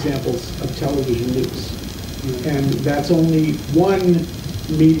are all examples of television news. And that's only one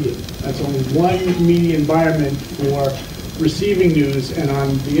medium. That's only one media environment for receiving news, and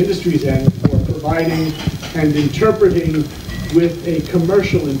on the industry's end for providing and interpreting with a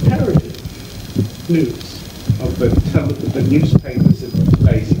commercial imperative news. The newspapers have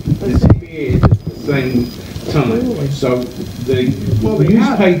basically disappeared at the same time. So the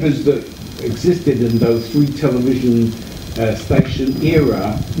newspapers that existed in those 3 television station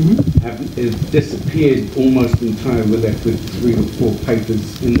era have disappeared almost entirely. We're left with 3 or 4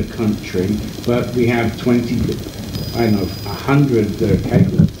 papers in the country, but we have 100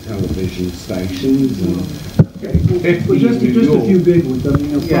 cable television stations and 50 just a few big ones. I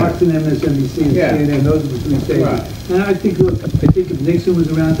mean, Fox and MSNBC and CNN, those are the 3 stations. Right. And I think if Nixon was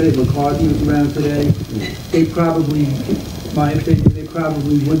around today, if McCarthy was around today, they probably, my opinion, they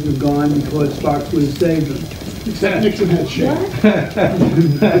probably wouldn't have gone because Fox would have saved them. Except Nixon had shame.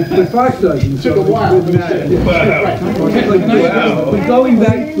 But Fox doesn't. Took a while. But going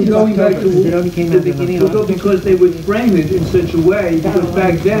back to the beginning, because they would frame it in such a way, because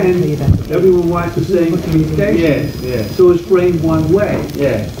back then, everyone wanted the same communication. Yes. So it's framed one way.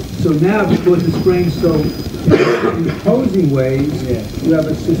 Yes. So now, because it's framed so in opposing ways, you have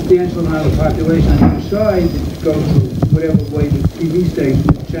a substantial amount of population on each side that goes whatever way the TV station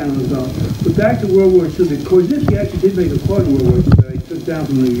channels are. But back to World War II, Korzybski actually did make a quote in World War II that I took down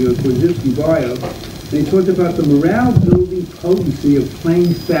from the Korzybski bio, and he talked about the morale-building potency of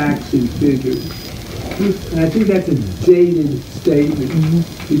plain facts and figures. And I think that's a dated statement,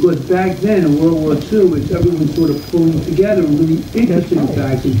 because back then in World War II, it's everyone sort of pulling together and really interesting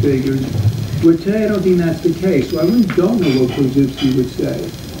facts and figures. Where today, I don't think that's the case. So I really don't know what Korzybski would say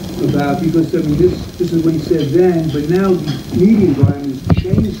about, because I mean, this is what he said then, but now the media environment has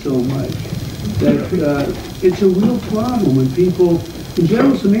changed so much that it's a real problem when people, in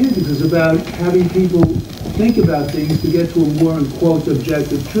general semantics is about having people think about things to get to a more, in quotes,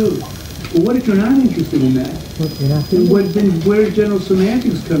 objective truth. But what if you're not interested in that? Then where does general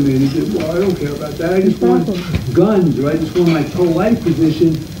semantics come in? Is it, well, I don't care about that. I just want guns, or I just want my pro-life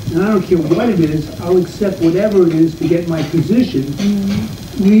position, and I don't care what it is. I'll accept whatever it is to get my position.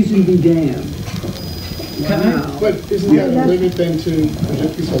 Reason be damned. Wow. But isn't that a limit then to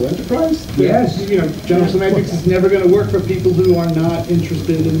Korzybski's whole enterprise? Yes. You know, general semantics is never going to work for people who are not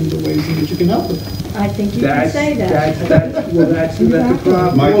interested in the ways in which you can help them. I think you can say that. That's the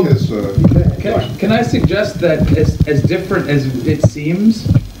problem. Mike is, Can I suggest that as different as it seems,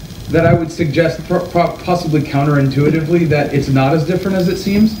 that I would suggest possibly counterintuitively that it's not as different as it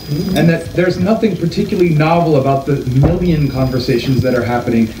seems, and that there's nothing particularly novel about the million conversations that are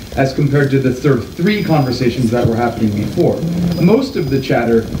happening as compared to the sort of 3 conversations that were happening before. Most of the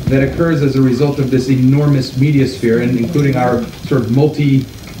chatter that occurs as a result of this enormous media sphere, and including our sort of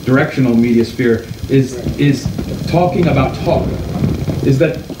multi-directional media sphere, is talking about talk. Is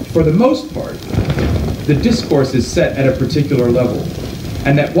that for the most part, the discourse is set at a particular level.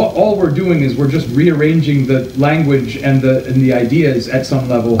 And that all we're doing is we're just rearranging the language and the ideas at some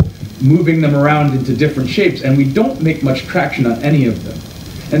level, moving them around into different shapes, and we don't make much traction on any of them.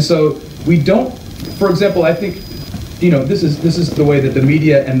 And so we don't, for example, I think, you know, this is the way that the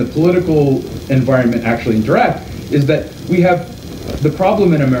media and the political environment actually interact, is that we have the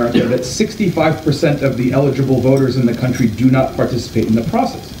problem in America that 65% of the eligible voters in the country do not participate in the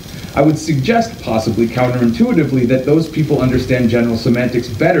process. I would suggest, possibly counterintuitively, that those people understand general semantics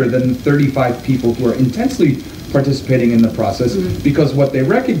better than the 35 people who are intensely participating in the process, because what they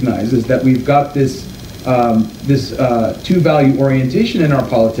recognize is that we've got this two-value orientation in our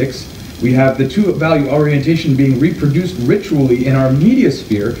politics. We have the two-value orientation being reproduced ritually in our media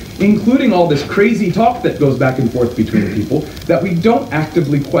sphere, including all this crazy talk that goes back and forth between people, that we don't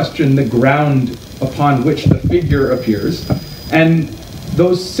actively question the ground upon which the figure appears. And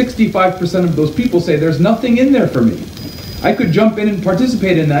those 65% of those people say, there's nothing in there for me. I could jump in and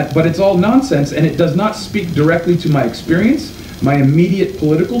participate in that, but it's all nonsense, and it does not speak directly to my experience, my immediate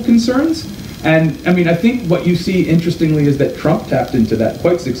political concerns. And I mean, I think what you see, interestingly, is that Trump tapped into that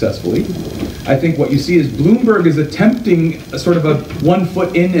quite successfully. I think what you see is Bloomberg is attempting a sort of a 1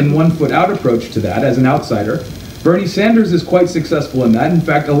 foot in and 1 foot out approach to that as an outsider. Bernie Sanders is quite successful in that. In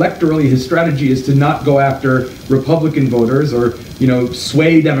fact, electorally, his strategy is to not go after Republican voters or, you know,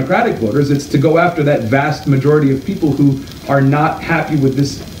 sway Democratic voters. It's to go after that vast majority of people who are not happy with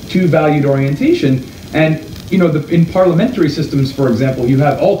this two-valued orientation. And, you know, in parliamentary systems, for example, you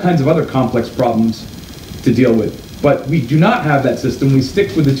have all kinds of other complex problems to deal with. But we do not have that system. We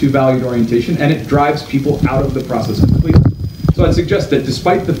stick with the two-valued orientation, and it drives people out of the process completely. So I'd suggest that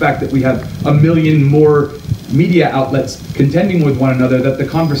despite the fact that we have a million more media outlets contending with one another, that the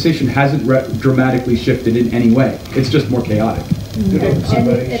conversation hasn't dramatically shifted in any way. It's just more chaotic. And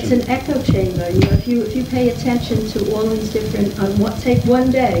it's an echo chamber. You know, if you pay attention to all these different, take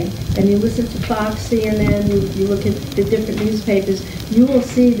one day and you listen to Fox, CNN, you look at the different newspapers, you will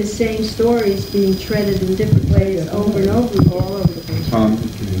see the same stories being treaded in different ways over and over, all over the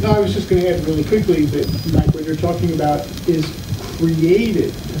place. No, I was just going to add really quickly that, Mike, what you're talking about is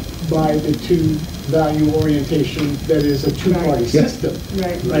created by the two-value orientation that is a two-party system.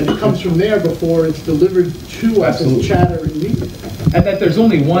 Right. Right. It comes from there before it's delivered to us as chatter and media. And that there's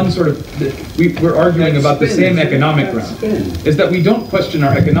only one sort of, we're arguing about the same economic ground, is that we don't question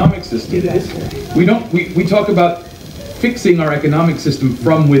our economic system. We talk about fixing our economic system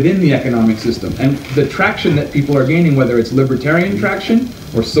from within the economic system. And the traction that people are gaining, whether it's libertarian traction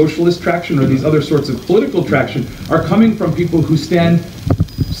or socialist traction or these other sorts of political traction, are coming from people who stand,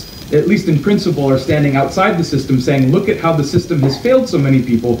 at least in principle, are standing outside the system saying, look at how the system has failed so many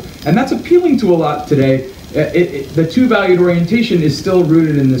people. And that's appealing to a lot today. The two-valued orientation is still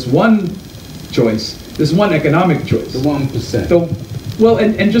rooted in this one choice, this one economic choice. The 1%. Well,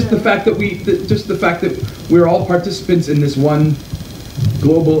 and just the fact that we're all participants in this one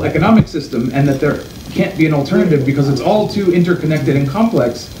global economic system, and that there can't be an alternative because it's all too interconnected and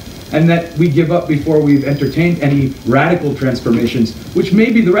complex, and that we give up before we've entertained any radical transformations, which may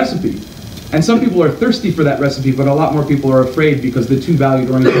be the recipe. And some people are thirsty for that recipe, but a lot more people are afraid because the two-valued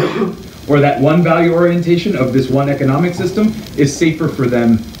orientation, or that one-value orientation of this one economic system, is safer for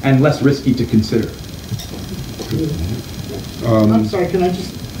them and less risky to consider. I'm sorry, can I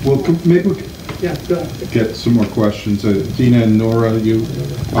just, Well, maybe we could yeah, go ahead. get some more questions. Dina and Nora, you...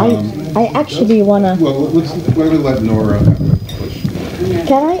 I actually wanna, Well, why don't we let Nora have a question?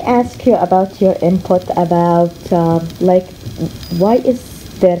 can I ask you about your input about, like, why is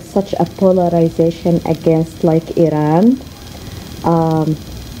there such a polarization against, like, Iran,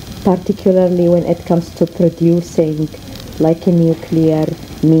 particularly when it comes to producing, like, a nuclear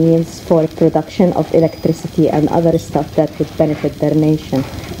means for production of electricity and other stuff that would benefit their nation?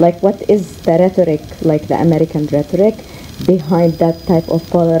 Like, what is the rhetoric, like the American rhetoric, behind that type of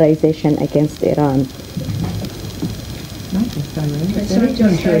polarization against Iran?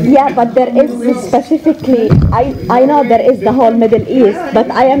 Yeah, but there is specifically, I know there is the whole Middle East,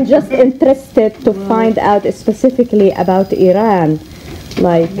 but I am just interested to find out specifically about Iran.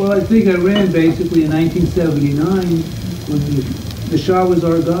 Like, Well, I think Iran basically in 1979, when the Shah was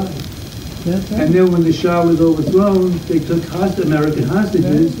our guy. And then when the Shah was overthrown, they took American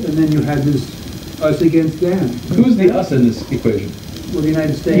hostages, and then you had this us against them. Who's the us in this equation? Well, the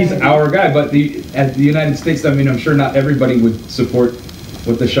United States. He's our guy, but at the United States, I mean, I'm sure not everybody would support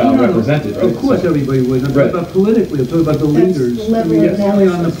what the Shah represented, right? Of course, So- everybody would. I'm talking about politically. I'm talking about the That's leaders. the level of Only on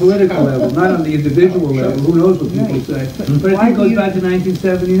the analysis. political level, not on the individual level. Who knows what people say? But I think it goes back to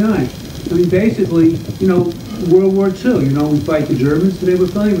 1979. I mean, basically, World War II. We fight the Germans. Today we're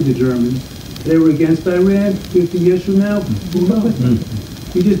fighting with the Germans. They were against Iran. 50 years from now, who knows?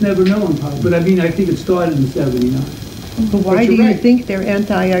 You just never know in politics. But I mean, I think it started in '79. But why do you think they're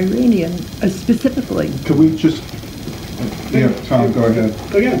anti-Iranian specifically? Could we just... Yeah, Tom, go ahead.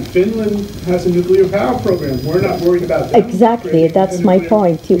 Again, Finland has a nuclear power program. We're not worried about that. exactly, that's my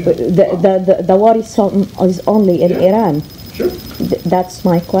point. The war is only in Iran. Sure. That's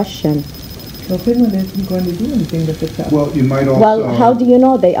my question. Well, Finland isn't going to do anything to fix that. Well, you might also... Well, how do you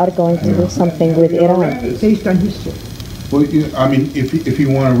know they are going to do something with Iran? Based on history. Well, I mean, if you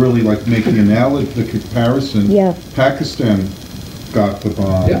want to really like make the analogy, the comparison, Yeah. Pakistan got the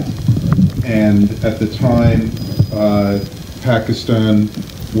bomb, Yeah. and at the time, Pakistan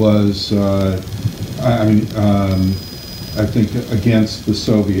was, I think, against the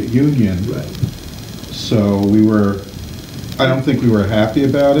Soviet Union. Right. So I don't think we were happy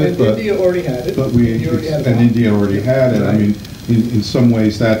about it, And but India already had it. India already had it. I mean, in some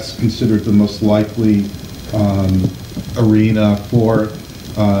ways, that's considered the most likely arena for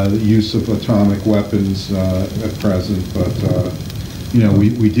the use of atomic weapons at present, but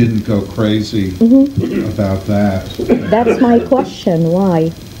we didn't go crazy about that. That's my question,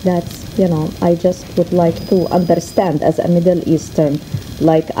 why? That's, I just would like to understand as a Middle Eastern,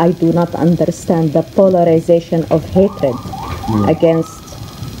 like I do not understand the polarization of hatred against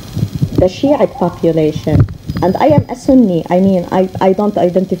the Shiite population. And I am a Sunni. I mean, I don't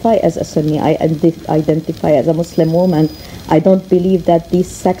identify as a Sunni. I identify as a Muslim woman. I don't believe that these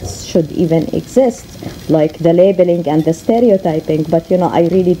sects should even exist, like the labeling and the stereotyping. But, I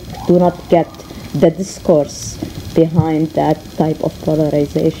really do not get the discourse behind that type of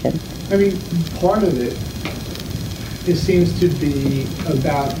polarization. I mean, part of it seems to be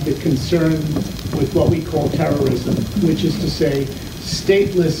about the concern with what we call terrorism, which is to say,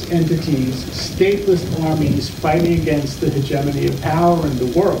 stateless entities, stateless armies fighting against the hegemony of power in the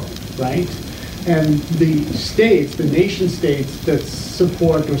world, right? And the states, the nation states that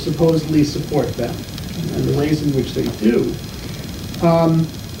support or supposedly support them, and the ways in which they do.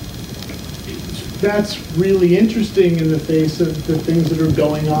 That's really interesting in the face of the things that are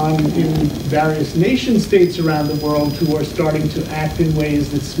going on in various nation states around the world who are starting to act in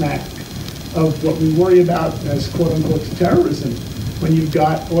ways that smack of what we worry about as quote-unquote terrorism. When you've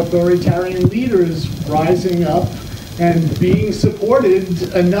got authoritarian leaders rising up and being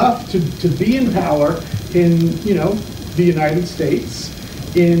supported enough to be in power in, the United States,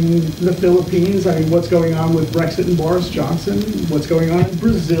 in the Philippines. I mean, what's going on with Brexit and Boris Johnson? What's going on in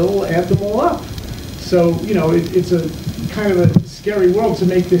Brazil? Add them all up. So, it's a kind of a scary world to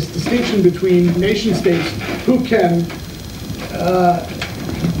make this distinction between nation states who can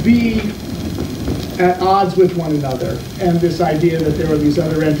be at odds with one another, and this idea that there are these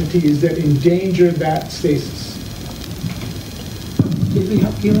other entities that endanger that stasis. Did we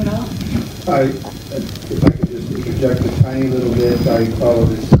help you at all? If I could just interject a tiny little bit, I follow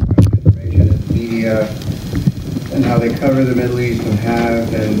this information in the media and how they cover the Middle East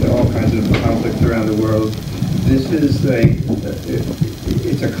and all kinds of conflicts around the world. This is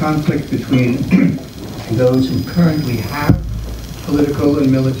it's a conflict between those who currently have political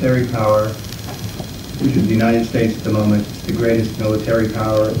and military power, which is the United States at the moment. It's the greatest military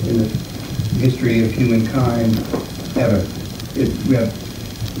power in the history of humankind ever. We have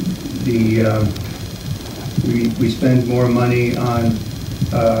We spend more money on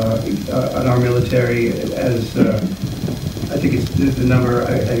our military as, I think it's the number,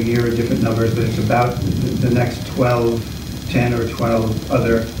 a year of different numbers, but it's about the next 10 or 12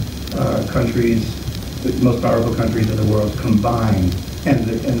 other countries, the most powerful countries in the world combined, and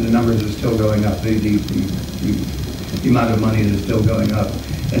the numbers are still going up. The amount of money is still going up,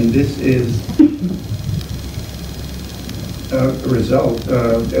 and this is a result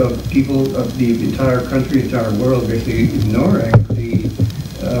of people of the entire country, entire world, basically ignoring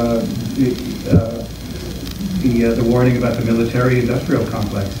the warning about the military-industrial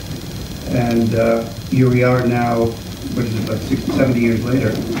complex. And here we are now, what is it, about 70 years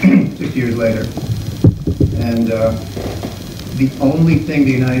later, 60 years later. And the only thing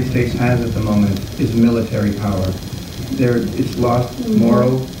the United States has at the moment is military power. It's lost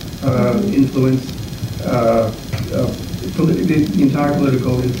moral influence. The entire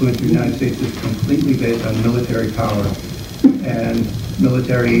political influence of the United States is completely based on military power. And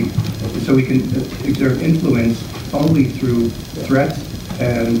military, so we can exert influence only through threats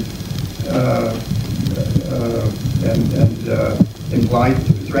and implied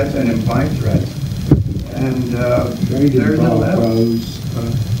threats and implied threats. And there's no else.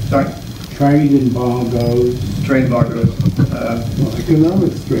 Sorry? Trade embargoes. Trade embargoes.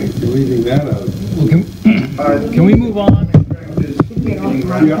 Economic strength, you're leaving that out. Well, can we move on?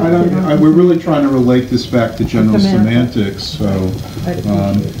 Yeah, we're really trying to relate this back to general semantics. So,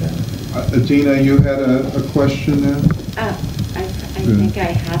 Adina, you had a question now? I think I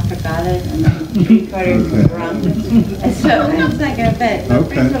half forgot it, and then 3/4 wrong. So it's not gonna fit. But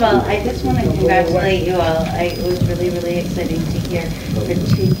first of all, I just want to congratulate you all. It was really, really exciting to hear,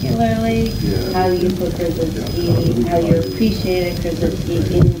 particularly how you put Korzybski, how you appreciated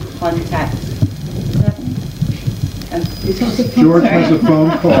Korzybski in context. George has a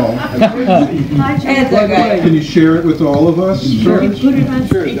phone call. It's okay. Can you share it with all of us? Sure. Put it on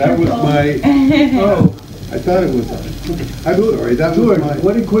Sure, that was my, oh, I thought it was, I blew it already, that was my.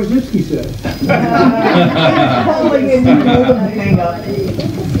 What did Korzybski say?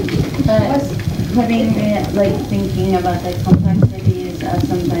 But putting it, like thinking about the complexities of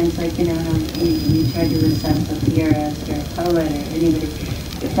sometimes, like, you know, how you try to assess a theorist or a poet or anybody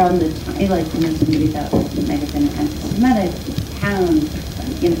from the time, like, you know, somebody that might have been anti-Semitic, pound,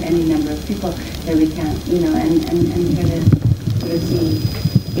 you know, any number of people that we can't, you know, and try to sort of see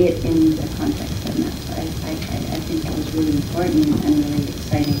it in the context of that. So I think that was really important and really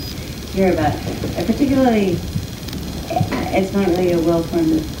exciting to hear about. Particularly, it's not really a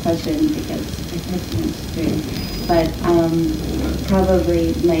well-formed question because the question is true, but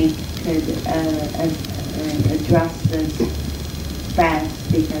probably Mike could address this best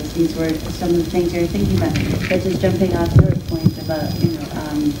because these were some of the things you're thinking about. But just jumping off your point about, you know,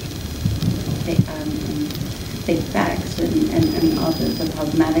 big facts and all the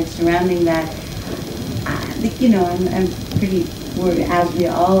problematics surrounding that, you know, I'm pretty worried, as we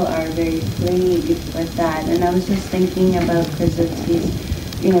all are, very plagued with that. And I was just thinking about Korzybski's,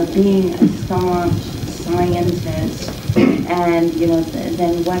 you know, being a staunch scientist, and, you know,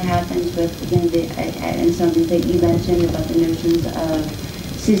 then what happens with, you know, and something that you mentioned about the notions of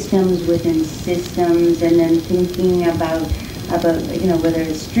systems within systems, and then thinking about you know, whether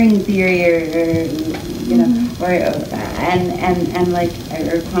it's string theory or you know, and like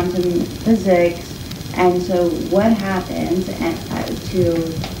or quantum physics. And so what happens to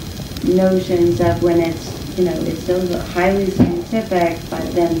notions of when it's, you know, it's still highly scientific,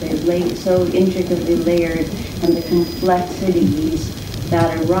 but then they're so intricately layered, and the complexities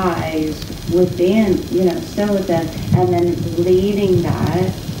that arise within, you know, still with that, and then leading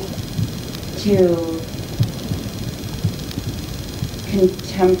that to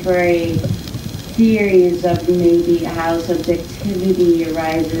contemporary theories of maybe how subjectivity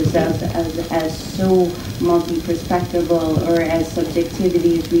arises as so multi-perspectival, or as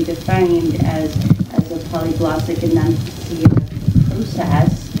subjectivity is redefined as a polyglossic enunciative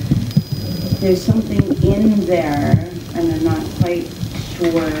process. There's something in there, and I'm not quite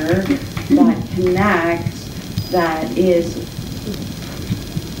sure, that connects, that is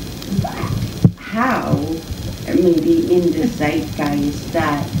how, maybe in the zeitgeist,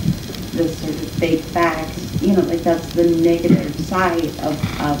 that the sort of fake facts, you know, like that's the negative side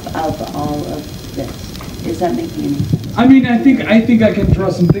of all of this. Is that making any sense? I mean, I think I can draw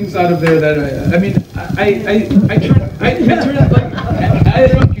some things out of there that I mean, I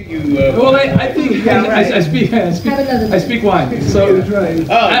don't you. Well, I think I speak wine. So and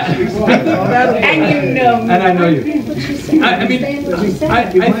you know, and I know you. I mean, I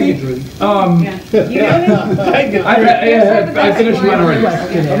think, I finished mine already.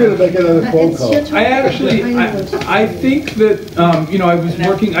 I'm gonna make another phone call. I think that, you know, I was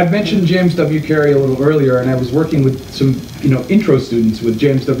working, I mentioned James W. Carey a little earlier, and I was working with some, you know, intro students with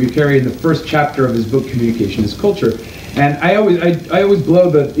James W. Carey in the first chapter of his book, Communication is Culture. And I always blow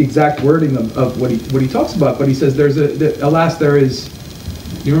the exact wording of what he talks about, but he says alas there is,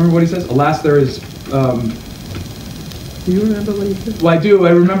 do you remember what he says? Alas there is, Do you remember what he said? well, I do.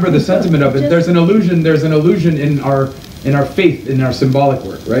 I remember the sentiment of it. There's an illusion in our faith, in our symbolic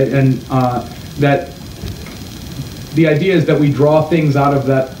work, right? And that the idea is that we draw things out of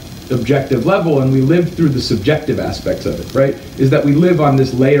that objective level and we live through the subjective aspects of it, right? Is that we live on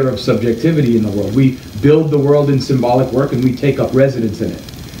this layer of subjectivity in the world. We build the world in symbolic work and we take up residence in it.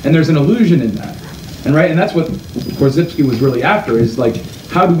 And there's an illusion in that. And right, and that's what Korzybski was really after, is like,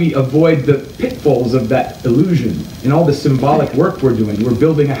 how do we avoid the pitfalls of that illusion in all the symbolic work we're doing? We're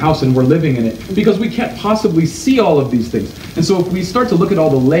building a house and we're living in it because we can't possibly see all of these things. And so if we start to look at all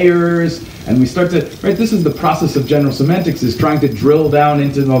the layers and we start to, right, this is the process of general semantics, is trying to drill down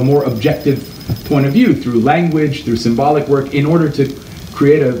into a more objective point of view through language, through symbolic work, in order to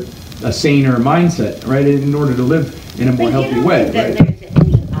create a saner mindset, right, in order to live in a more healthy way, right?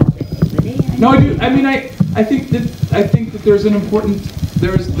 No, I do. I mean, I think that there's an important, I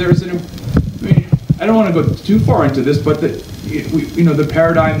mean, I don't want to go too far into this, but the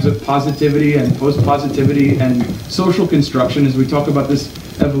paradigms of positivity and post-positivity and social construction, as we talk about this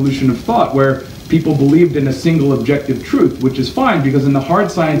evolution of thought, where people believed in a single objective truth, which is fine, because in the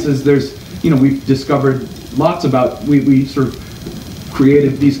hard sciences, we've discovered lots about, we sort of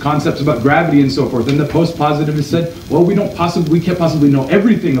created these concepts about gravity and so forth, and the post-positivists said, well, we can't possibly know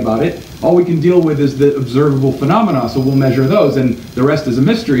everything about it. All we can deal with is the observable phenomena, so we'll measure those, and the rest is a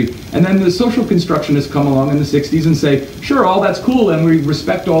mystery. And then the social constructionists come along in the 60s and say, sure, all that's cool, and we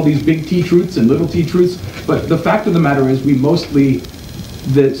respect all these big T truths and little T truths, but the fact of the matter is we mostly,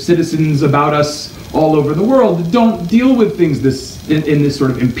 the citizens about us all over the world, don't deal with things in this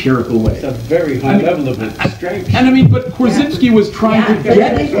sort of empirical way. It's a very high level of abstraction. And I mean, but Korzybski was trying to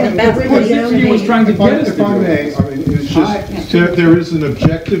get us if I may, I mean, it's just, there is an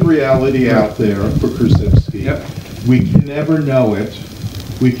objective reality out there for Korzybski. Yep. We can never know it.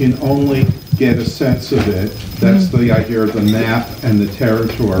 We can only get a sense of it. That's the idea of the map and the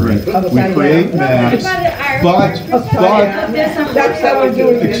territory. We create maps, but that's how we're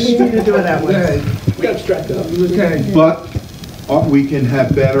doing it. We need to do it that way. We abstract it up. Okay. But we can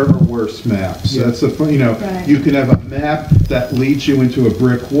have better or worse maps. Yeah. That's you can have a map that leads you into a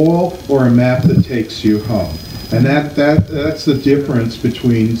brick wall or a map that takes you home. And that's the difference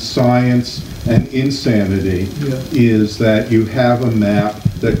between science and insanity, is that you have a map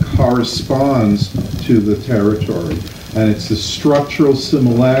that corresponds to the territory. And it's the structural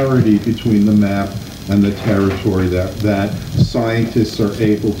similarity between the map and the territory that scientists are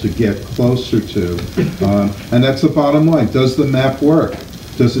able to get closer to. And that's the bottom line. Does the map work?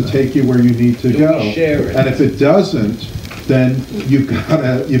 Does it take you where you need to go? Share it. And if it doesn't, then you've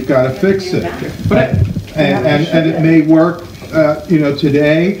got to fix it. And it may work,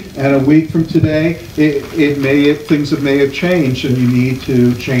 today, and a week from today, things may have changed, and you need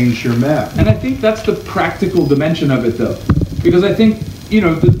to change your map. And I think that's the practical dimension of it, though, because I think,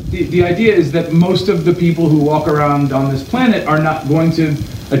 the idea is that most of the people who walk around on this planet are not going to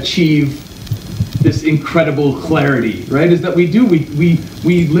achieve this incredible clarity, right? Is that we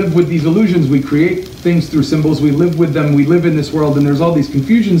live with these illusions, we create things through symbols, we live with them, we live in this world, and there's all these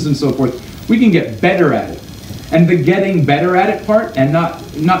confusions and so forth. We can get better at it. And the getting better at it part, and not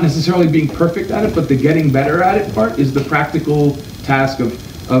necessarily being perfect at it, but the getting better at it part is the practical task of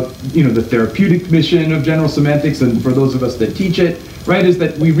the therapeutic mission of general semantics, and for those of us that teach it, right, is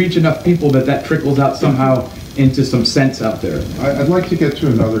that we reach enough people that trickles out somehow into some sense out there. I'd like to get to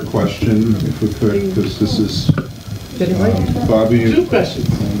another question, if we could, because this is, Bobby. Two questions.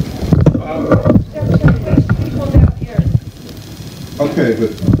 Okay,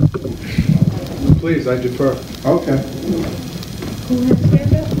 but Please, I defer. okay. Who has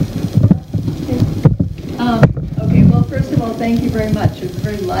hand up? Okay, well, first of all, thank you very much. It was a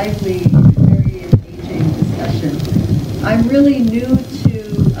very lively, very engaging discussion. I'm really new to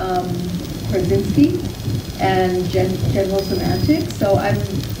Korzybski and general semantics, so I'm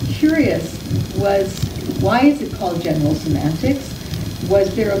curious, why is it called general semantics?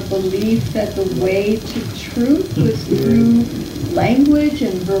 Was there a belief that the way to truth was through language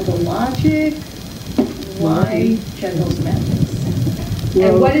and verbal logic? Why general semantics?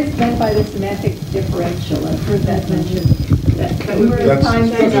 And what is meant by the semantic differential? I've heard that mentioned.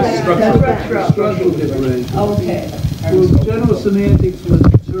 Structural differential. Okay. Well, general semantics was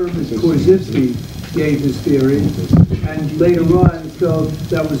the term that Korzybski gave his theory, and later on felt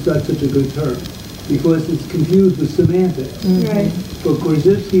that was not such a good term, because it's confused with semantics. Right. But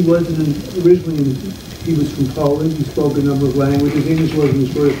Korzybski wasn't originally, he was from Poland, he spoke a number of languages, English wasn't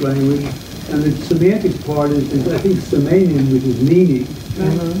his first language, and the semantics part is I think, semanian, which is meaning.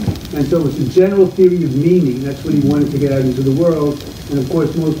 And so it's a general theory of meaning, that's what he wanted to get out into the world, and of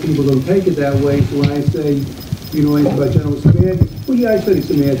course most people don't take it that way, so when I say, you know anything about general semantics, well yeah, I studied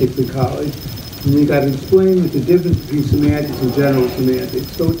semantics in college, and we got to explain the difference between semantics and general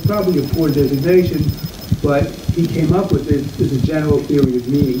semantics, so it's probably a poor designation, but he came up with it as a general theory of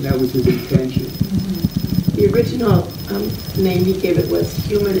meaning, that was his intention. The original name he gave it was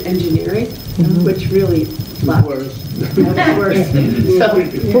human engineering, which really flopped. Worse. Well,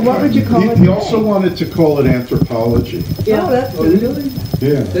 what would you call it? He also wanted to call it anthropology. Yeah. Oh, that's really?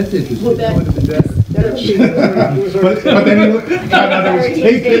 Yeah. That's interesting. Well, that would be But then he found out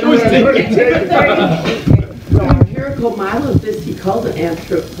it was taken. The empirical model of this, he called it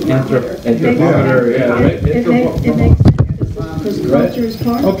anthropometer. Anthropometer, yeah, right. It makes sense, because culture is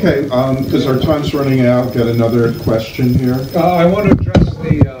part of it. Okay, because our time's running out, got another question here. I want to address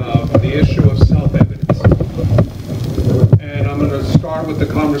the issue of self-evidence. And I'm going to start with the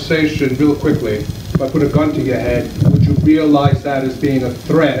conversation real quickly. If I put a gun to your head, would you realize that as being a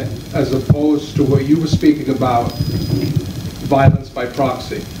threat as opposed to what you were speaking about, violence by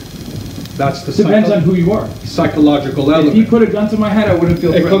proxy? That's the Depends on who you are. psychological If element. you put a gun to my head, I wouldn't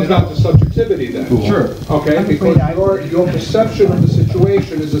feel It threatened. comes down to subjectivity then. Sure. Okay, because your perception of the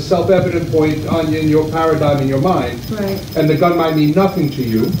situation is a self-evident point in your paradigm in your mind. Right. And the gun might mean nothing to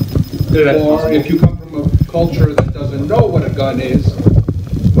you. Or if you come from a culture that doesn't know what a gun is,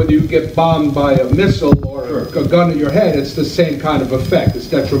 whether you get bombed by a missile or a gun in your head, it's the same kind of effect. It's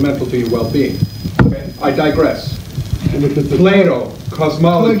detrimental to your well-being. Okay, I digress. Plato,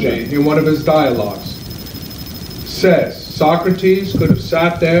 Cosmology, in one of his dialogues, says Socrates could have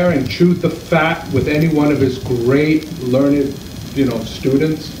sat there and chewed the fat with any one of his great learned,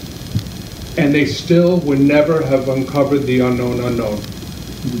 students, and they still would never have uncovered the unknown unknown.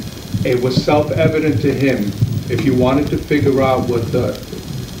 It was self-evident to him, if you wanted to figure out what the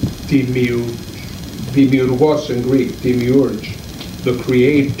demiurgos in Greek, demiurge, the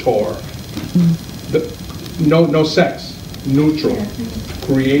creator, no sex, neutral,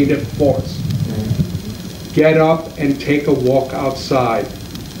 creative force. Get up and take a walk outside.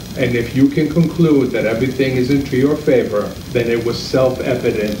 And if you can conclude that everything is into your favor, then it was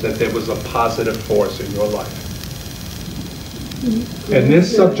self-evident that there was a positive force in your life. And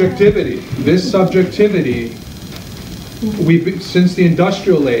this subjectivity, since the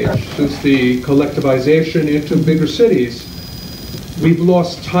industrial age, since the collectivization into bigger cities, we've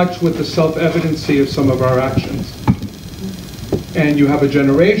lost touch with the self-evidency of some of our actions. And you have a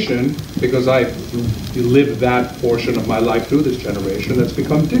generation, because I lived that portion of my life through this generation, that's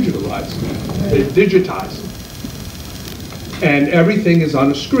become digitalized, digitized. And everything is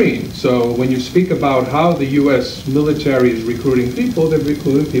on a screen. So when you speak about how the U.S. military is recruiting people, they're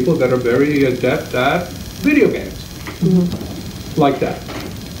recruiting people that are very adept at video games, like that.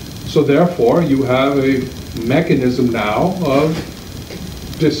 So therefore, you have a mechanism now of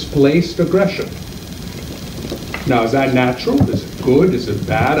displaced aggression. Now, is that natural? Is it good? Is it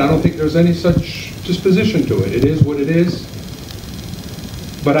bad? I don't think there's any such disposition to it. It is what it is.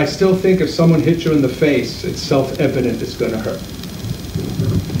 But I still think if someone hits you in the face, it's self-evident it's going to hurt.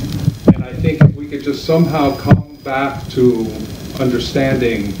 And I think if we could just somehow come back to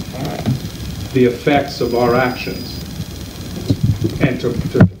understanding the effects of our actions and to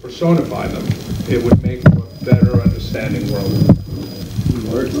personify them, it would make for a better understanding world.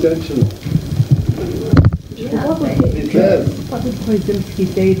 More extensional. What would Korzybski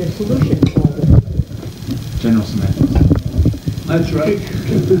say the solution was? General semantics. That's right.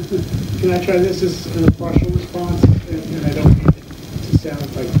 Can I try this as a partial response? And I don't mean it to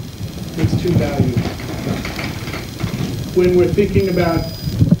sound like it's too valued. When we're thinking about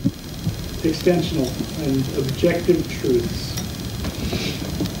extensional and objective truths,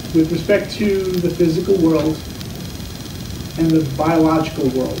 with respect to the physical world and the biological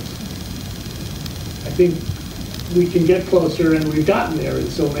world, I think we can get closer, and we've gotten there in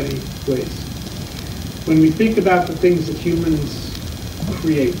so many ways. When we think about the things that humans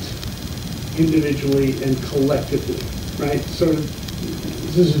create individually and collectively, right? So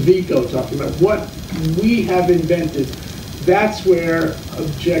this is Vico talking about what we have invented. That's where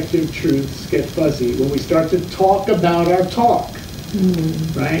objective truths get fuzzy. When we start to talk about our talk,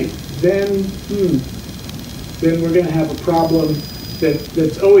 right? Then we're going to have a problem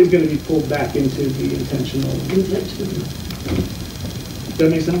that's always going to be pulled back into the intentional. Intentional. Does that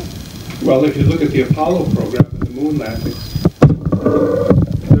make sense? Well, if you look at the Apollo program and the moon landings,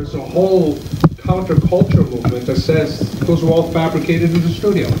 there's a whole counterculture movement that says those were all fabricated in the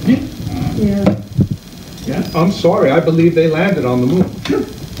studio. Yeah. Yeah. I'm sorry, I believe they landed on the moon.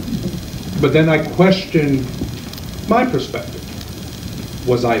 But then I question my perspective.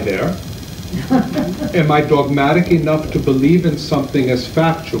 Was I there? Am I dogmatic enough to believe in something as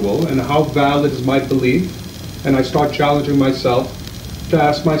factual, and how valid is my belief? And I start challenging myself to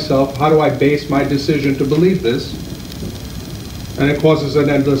ask myself, how do I base my decision to believe this? And it causes an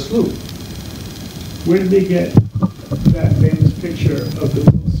endless loop. Where did they get that famous picture of the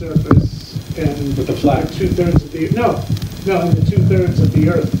moon surface and with the flag? 2/3 of the and the 2/3 of the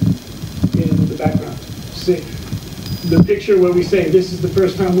Earth in the background. See, the picture where we say this is the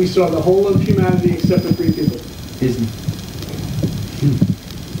first time we saw the whole of humanity except for 3 people. Isn't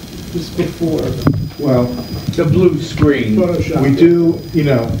Just before. Well, the blue screen. Photoshop. we do,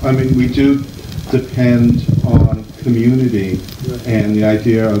 we do depend on community and the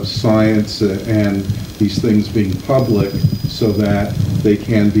idea of science and these things being public so that they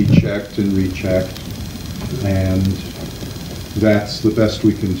can be checked and rechecked. And that's the best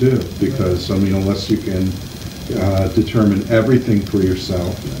we can do because, unless you can determine everything for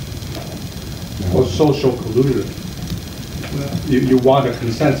yourself. Or social collusion. You want a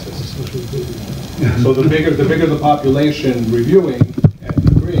consensus. So the bigger the population reviewing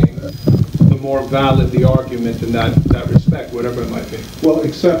and agreeing, the more valid the argument in that respect, whatever it might be. Well,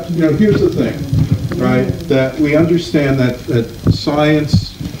 except, here's the thing, right? That we understand that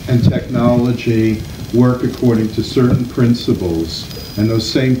science and technology work according to certain principles, and those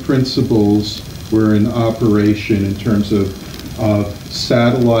same principles were in operation in terms of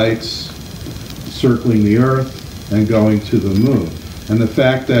satellites circling the Earth and going to the moon. And the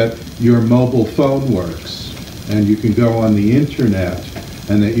fact that your mobile phone works and you can go on the internet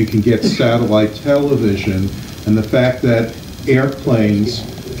and that you can get satellite television and the fact that airplanes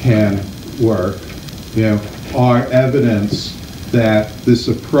can work, are evidence that this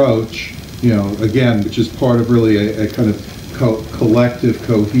approach, again, which is part of really a kind of collective,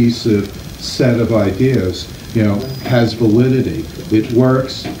 cohesive set of ideas, has validity. It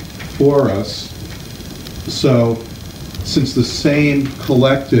works for us. So, since the same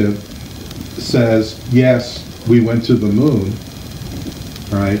collective says, yes, we went to the moon,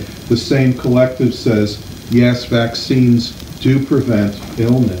 right? The same collective says, yes, vaccines do prevent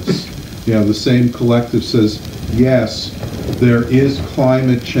illness. The same collective says, yes, there is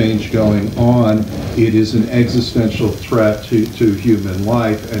climate change going on. It is an existential threat to human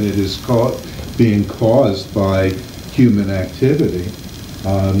life, and it is being caused by human activity.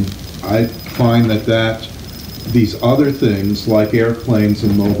 I find that these other things, like airplanes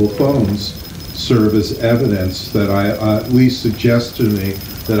and mobile phones, serve as evidence that at least suggest to me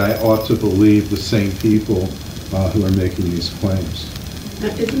that I ought to believe the same people who are making these claims.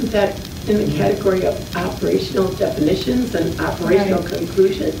 Now, isn't that in the category of operational definitions and operational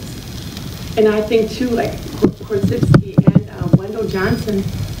conclusions? And I think too, like Korzybski and Wendell Johnson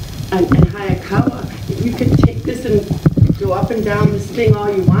and Hayakawa, you could take this and go up and down this thing all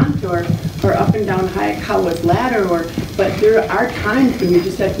you want, or up and down Hayakawa's ladder, but there are times when you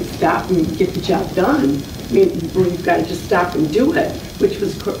just have to stop and get the job done. I mean, you've got to just stop and do it, which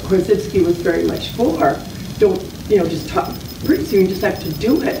was Korzybski was very much for. Don't, just talk. Pretty soon you just have to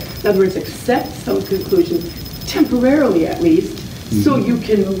do it. In other words, accept some conclusion, temporarily at least, so you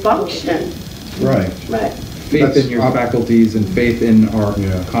can function. Right. Right. Faith in your faculties and faith in our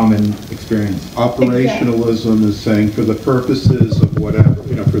common experience. Operationalism is saying for the purposes of whatever,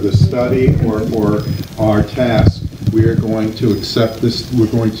 for the study or for our task, we are going to accept this, we're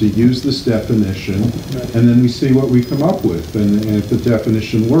going to use this definition, and then we see what we come up with. And if the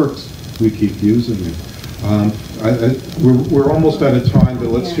definition works, we keep using it. We're almost out of time, but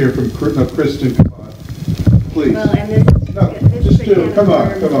let's hear from Kristen. Please. Well, and this is a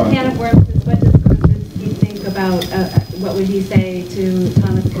can of worms is what does Korzybski think about, what would he say to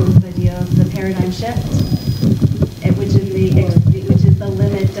Thomas Kuhn's idea of the paradigm shift, which is the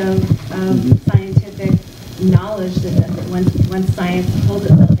limit of scientific knowledge, that once science pulls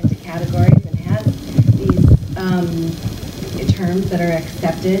itself into categories and has these terms that are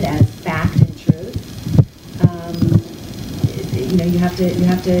accepted as fact and truth, you have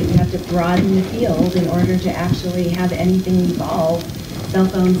to broaden the field in order to actually have anything evolve. Cell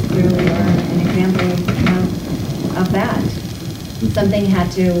phones clearly are an example of that. Something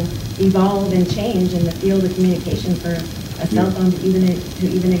had to evolve and change in the field of communication for a cell phone to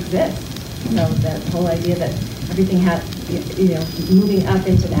even exist. So the whole idea that everything had, moving up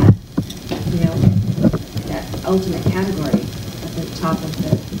into that, that ultimate category at the top of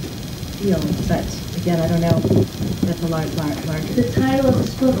the field. But again, I don't know. That's a larger. The title of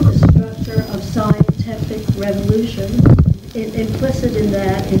this book, The Structure of Scientific Revolution, implicit in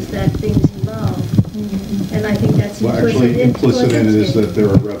that is that things evolve. And I think that's implicit in it is that there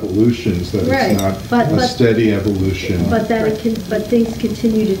are revolutions, that right. It's not a steady evolution. But that it can, but things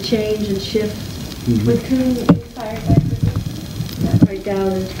continue to change and shift. Was Kuhn inspired by physics? I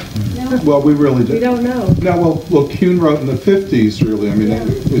doubt it. No. Well, we really do. We don't know. No, well, Kuhn wrote in the 50s, really. I mean,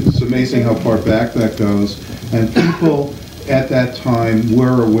 it's amazing how far back that goes. And people at that time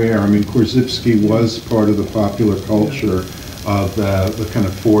were aware. I mean, Korzybski was part of the popular culture of the kind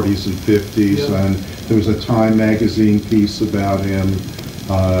of 40s and 50s, and there was a Time magazine piece about him.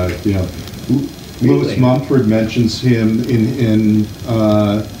 Lewis Mumford mentions him in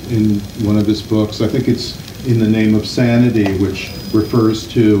one of his books. I think it's In the Name of Sanity, which refers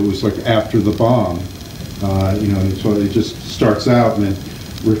to, it was like after the bomb. So it just starts out and then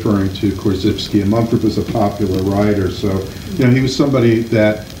referring to Korzybski, and Mumford was a popular writer, so he was somebody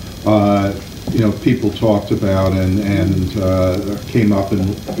that people talked about and came up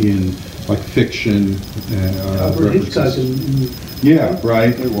in like fiction. Alfred Hitchcock yeah,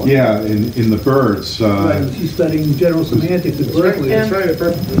 right. Yeah, in the Birds. Right, she's studying general semantics at Berkeley. That's right, at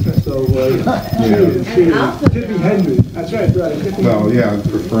Berkeley. So, Jimmy Henry. That's right. Well, yeah,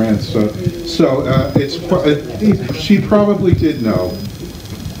 for France. So she probably did know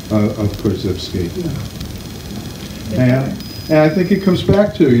of Korzybski. And I think it comes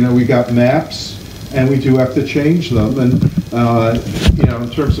back to, we got maps, and we do have to change them. And, in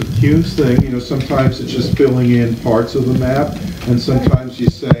terms of Kuhn's thing, sometimes it's just filling in parts of the map, and sometimes you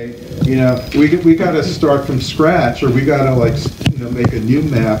say, we got to start from scratch, or we got to make a new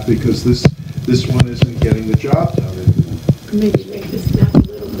map because this one isn't getting the job done. Maybe make this map a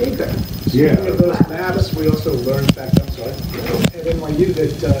little bigger. Yeah. Speaking of those maps, we also learned back, I'm sorry, at NYU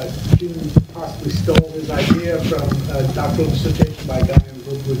that Kuhn possibly stole his idea from a doctoral dissertation by a guy named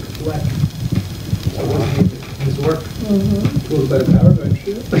Ludwig Fleck. That wasn't his work. Tools by the paradigm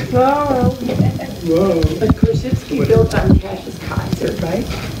shift. Whoa. Whoa. But Korzybski built on Cassius Kaiser, right?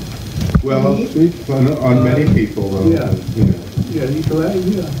 Well, on many people.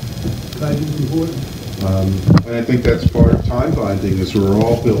 Kaiser's important. And I think that's part of time binding, is we're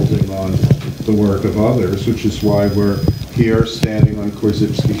all building on the work of others, which is why we're here standing on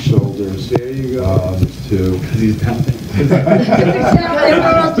Korzybski's shoulders. There you go. He's down there.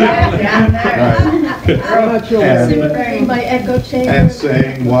 My echo chamber. And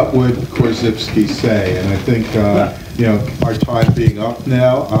saying, what would Korzybski say? And I think, our time being up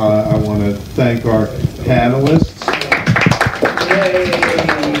now, I want to thank our panelists.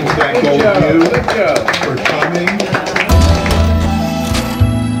 Thank all of you for